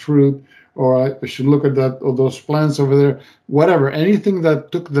piece of fruit, or I should look at that or those plants over there, whatever, anything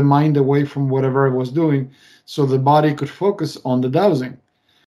that took the mind away from whatever I was doing, so the body could focus on the dowsing.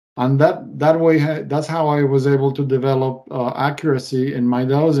 And that way, that's how I was able to develop accuracy in my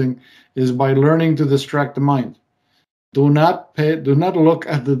dowsing, is by learning to distract the mind. Do not look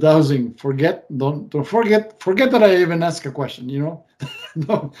at the dowsing. Don't forget that I even ask a question, No,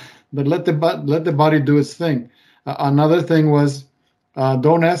 but let the body do its thing. Another thing was,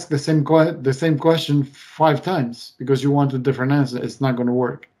 don't ask the same question 5 times because you want a different answer. It's not going to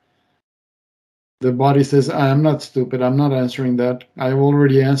work. The body says, I'm not stupid. I'm not answering that. I've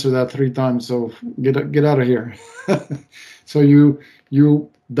already answered that 3 times. So get out of here. So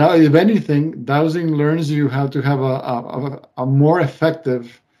if anything, dowsing learns you how to have a more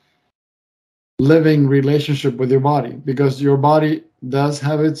effective living relationship with your body, because your body does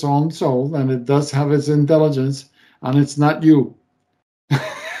have its own soul and it does have its intelligence, and it's not you.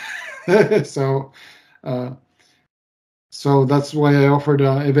 So that's why I offered,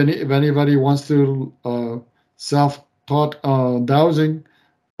 if anybody wants to self-taught dowsing,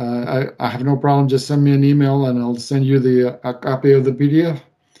 I have no problem. Just send me an email and I'll send you a copy of the PDF,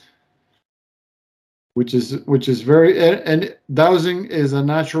 which is very, and dowsing is a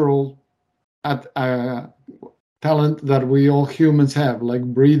natural talent that we all humans have, like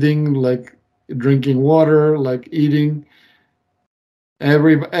breathing, like drinking water, like eating.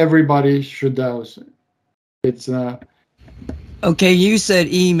 Everybody should douse. It's Okay, you said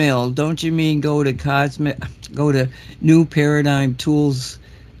email. Don't you mean go to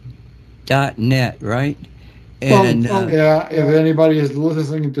newparadigmtools.net, right? And yeah, if anybody is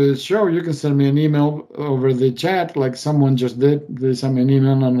listening to the show, you can send me an email over the chat, like someone just did. They sent me an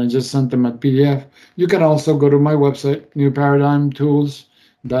email and I just sent them a PDF. You can also go to my website,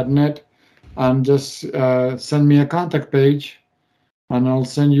 newparadigmtools.net, and just send me a contact page, and I'll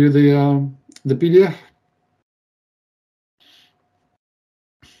send you the PDF.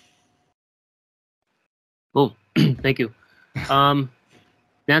 Cool. Thank you.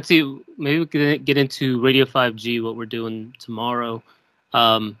 Nancy, maybe we could get into Radio 5G, what we're doing tomorrow.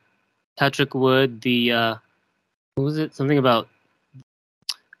 Patrick Wood, what was it? Something about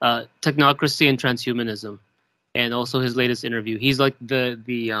technocracy and transhumanism, and also his latest interview. He's like the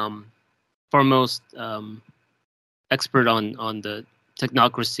foremost expert on the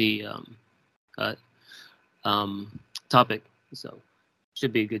technocracy topic. So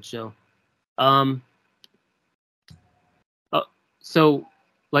should be a good show. So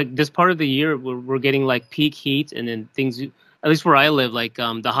like this part of the year, we're getting like peak heat, and then things. At least where I live, like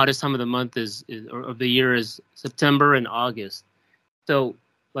the hottest time of the month or of the year is September and August. So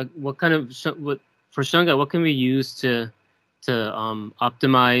like, what kind of for Shungite, what can we use to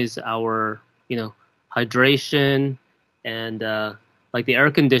optimize our hydration and like the air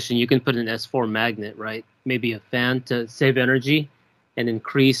condition? You can put an S4 magnet, right? Maybe a fan to save energy and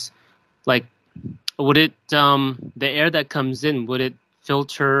increase. Like, would it the air that comes in, would it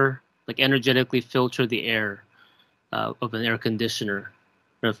filter, like energetically filter the air of an air conditioner?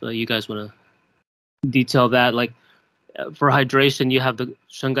 If you guys want to detail that, like for hydration, you have the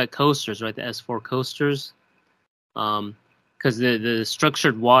Shungite coasters, right? The S4 coasters, because the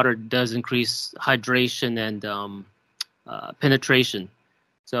structured water does increase hydration and penetration.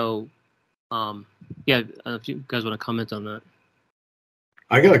 So yeah, I don't know if you guys want to comment on that.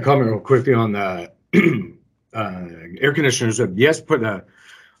 I got to comment real quickly on the air conditioners. Yes, I put a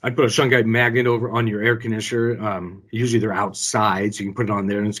Shungite magnet over on your air conditioner. Usually they're outside, so you can put it on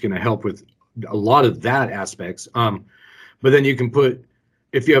there, and it's going to help with a lot of that aspects. But then you can put,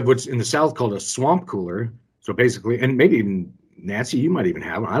 if you have what's in the South called a swamp cooler, so basically, and maybe even Nancy, you might even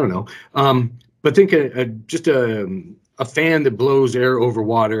have, I don't know. But think just a fan that blows air over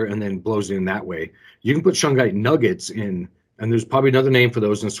water and then blows it in that way. You can put Shungite nuggets in. And there's probably another name for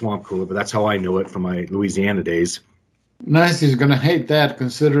those in the swamp cooler, but that's how I know it from my Louisiana days. Nancy's going to hate that,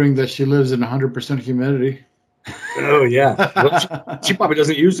 considering that she lives in 100% humidity. Oh, yeah. Well, she probably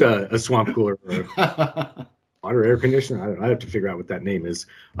doesn't use a swamp cooler or water air conditioner. I have to figure out what that name is.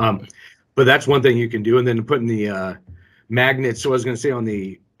 But that's one thing you can do. And then putting the magnets. So I was going to say on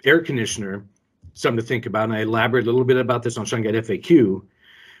the air conditioner, something to think about. And I elaborate a little bit about this on Shungite FAQ.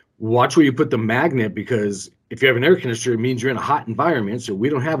 Watch where you put the magnet, because if you have an air conditioner, it means you're in a hot environment. So we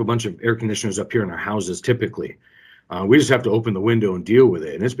don't have a bunch of air conditioners up here in our houses typically. We just have to open the window and deal with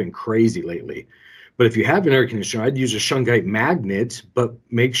it. And it's been crazy lately. But if you have an air conditioner, I'd use a Shungite magnet, but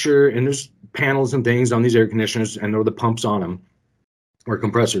make sure, and there's panels and things on these air conditioners, and there are the pumps on them. or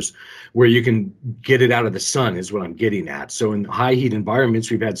compressors, where you can get it out of the sun is what I'm getting at. So in high heat environments,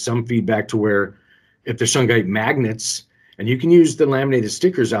 we've had some feedback to where if the shungite magnets, and you can use the laminated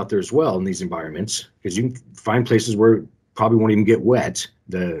stickers out there as well in these environments, because you can find places where it probably won't even get wet,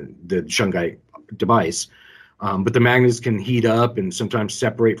 the shungite device. But the magnets can heat up and sometimes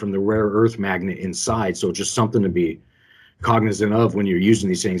separate from the rare earth magnet inside. So just something to be cognizant of when you're using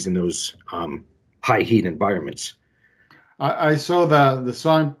these things in those high heat environments. I saw the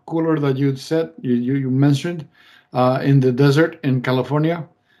sun cooler that you mentioned in the desert in California.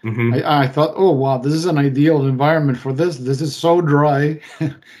 Mm-hmm. I thought, oh wow, this is an ideal environment for this. This is so dry,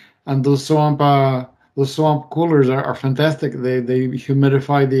 and those swamp coolers are fantastic. They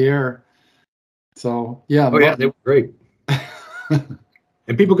humidify the air. So yeah. Oh yeah, they were great.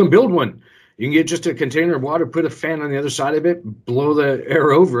 And people can build one. You can get just a container of water, put a fan on the other side of it, blow the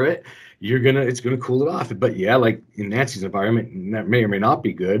air over it. It's gonna cool it off. But yeah, like in Nancy's environment, that may or may not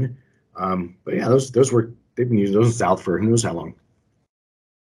be good. But yeah, those work. They've been using those in South for who knows how long.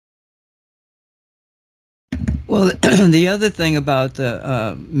 Well, the other thing about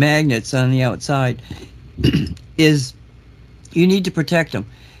the magnets on the outside is you need to protect them.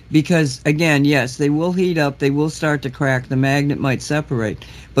 Because, again, yes, they will heat up, they will start to crack, the magnet might separate.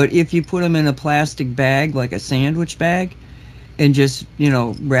 But if you put them in a plastic bag, like a sandwich bag, and just,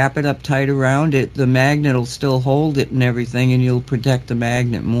 wrap it up tight around it, the magnet will still hold it and everything, and you'll protect the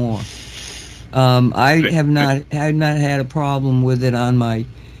magnet more. I have not had a problem with it on my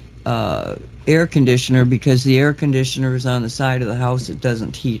air conditioner, because the air conditioner is on the side of the house, it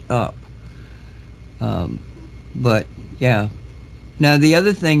doesn't heat up. But, yeah. Now, the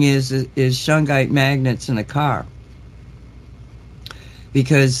other thing is shungite magnets in a car.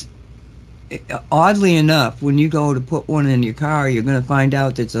 Because, oddly enough, when you go to put one in your car, you're going to find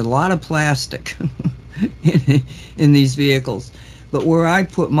out there's a lot of plastic in these vehicles. But where I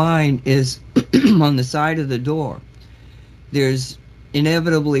put mine is on the side of the door. There's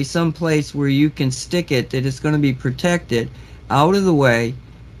inevitably some place where you can stick it that it's going to be protected, out of the way,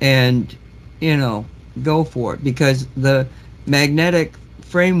 and, go for it. Because the magnetic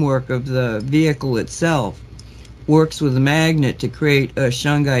framework of the vehicle itself works with a magnet to create a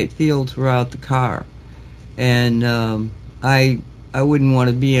shungite field throughout the car, and I wouldn't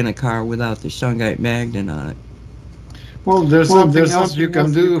want to be in a car without the shungite magnet on it. Well, there's something else you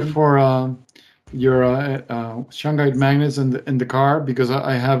can do for your shungite magnets in the car, because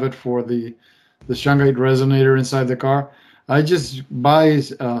I have it for the shungite resonator inside the car. I just buy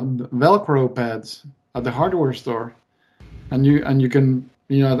Velcro pads at the hardware store. And you can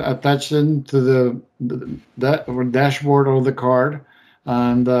attach them to the dashboard or the card,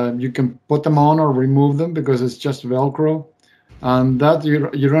 and you can put them on or remove them because it's just Velcro, and that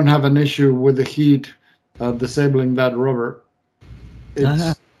you don't have an issue with the heat disabling that rubber.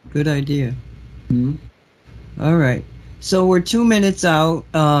 Good idea. Mm-hmm. All right. So we're 2 minutes out.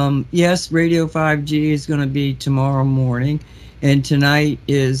 Yes, Radio 5G is going to be tomorrow morning, and tonight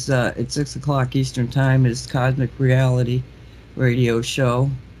is at 6 o'clock Eastern Time is Cosmic Reality radio show.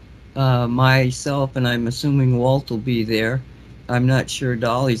 Myself, and I'm assuming Walt will be there. I'm not sure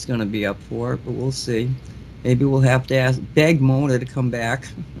Dolly's going to be up for it, but we'll see. Maybe we'll have to beg Mona to come back.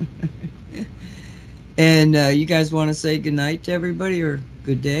 And you guys want to say good night to everybody, or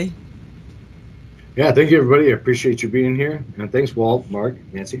good day? Yeah, thank you, everybody. I appreciate you being here. And thanks, Walt, Mark,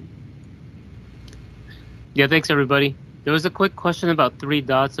 Nancy. Yeah, thanks, everybody. There was a quick question about 3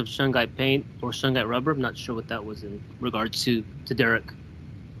 dots of shungite paint or shungite rubber. I'm not sure what that was in regards to Derek.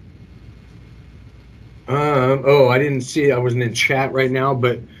 I didn't see it. I wasn't in chat right now,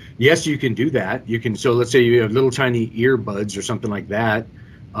 but yes, you can do that. You can. So let's say you have little tiny earbuds or something like that,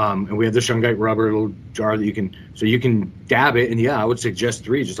 and we have the shungite rubber little jar that you can dab it. And yeah, I would suggest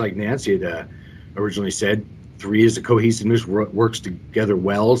 3, just like Nancy had originally said. 3 is the cohesiveness, works together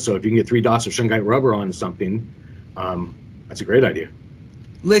well. So if you can get 3 dots of shungite rubber on something, that's a great idea.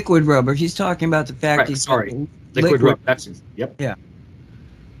 Liquid rubber. He's talking about the fact liquid rubber. Yep. Yeah.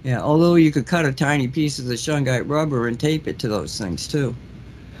 Although you could cut a tiny piece of the shungite rubber and tape it to those things too.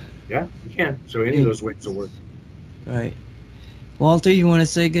 Yeah, you can. So any of those ways will work. Right. Walter, you want to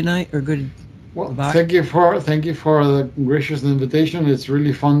say good night or good? Well, goodbye? thank you for the gracious invitation. It's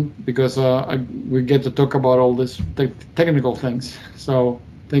really fun because we get to talk about all these technical things. So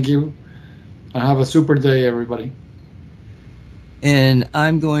thank you. Have a super day, everybody. And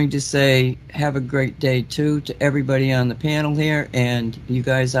I'm going to say have a great day, too, to everybody on the panel here and you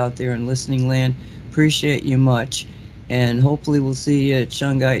guys out there in listening land. Appreciate you much. And hopefully we'll see you at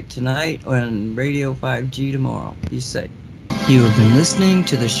Shungite tonight on Radio 5G tomorrow. Be safe. You have been listening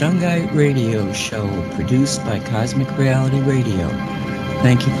to the Shungite Radio Show, produced by Cosmic Reality Radio.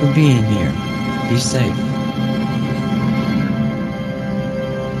 Thank you for being here. Be safe.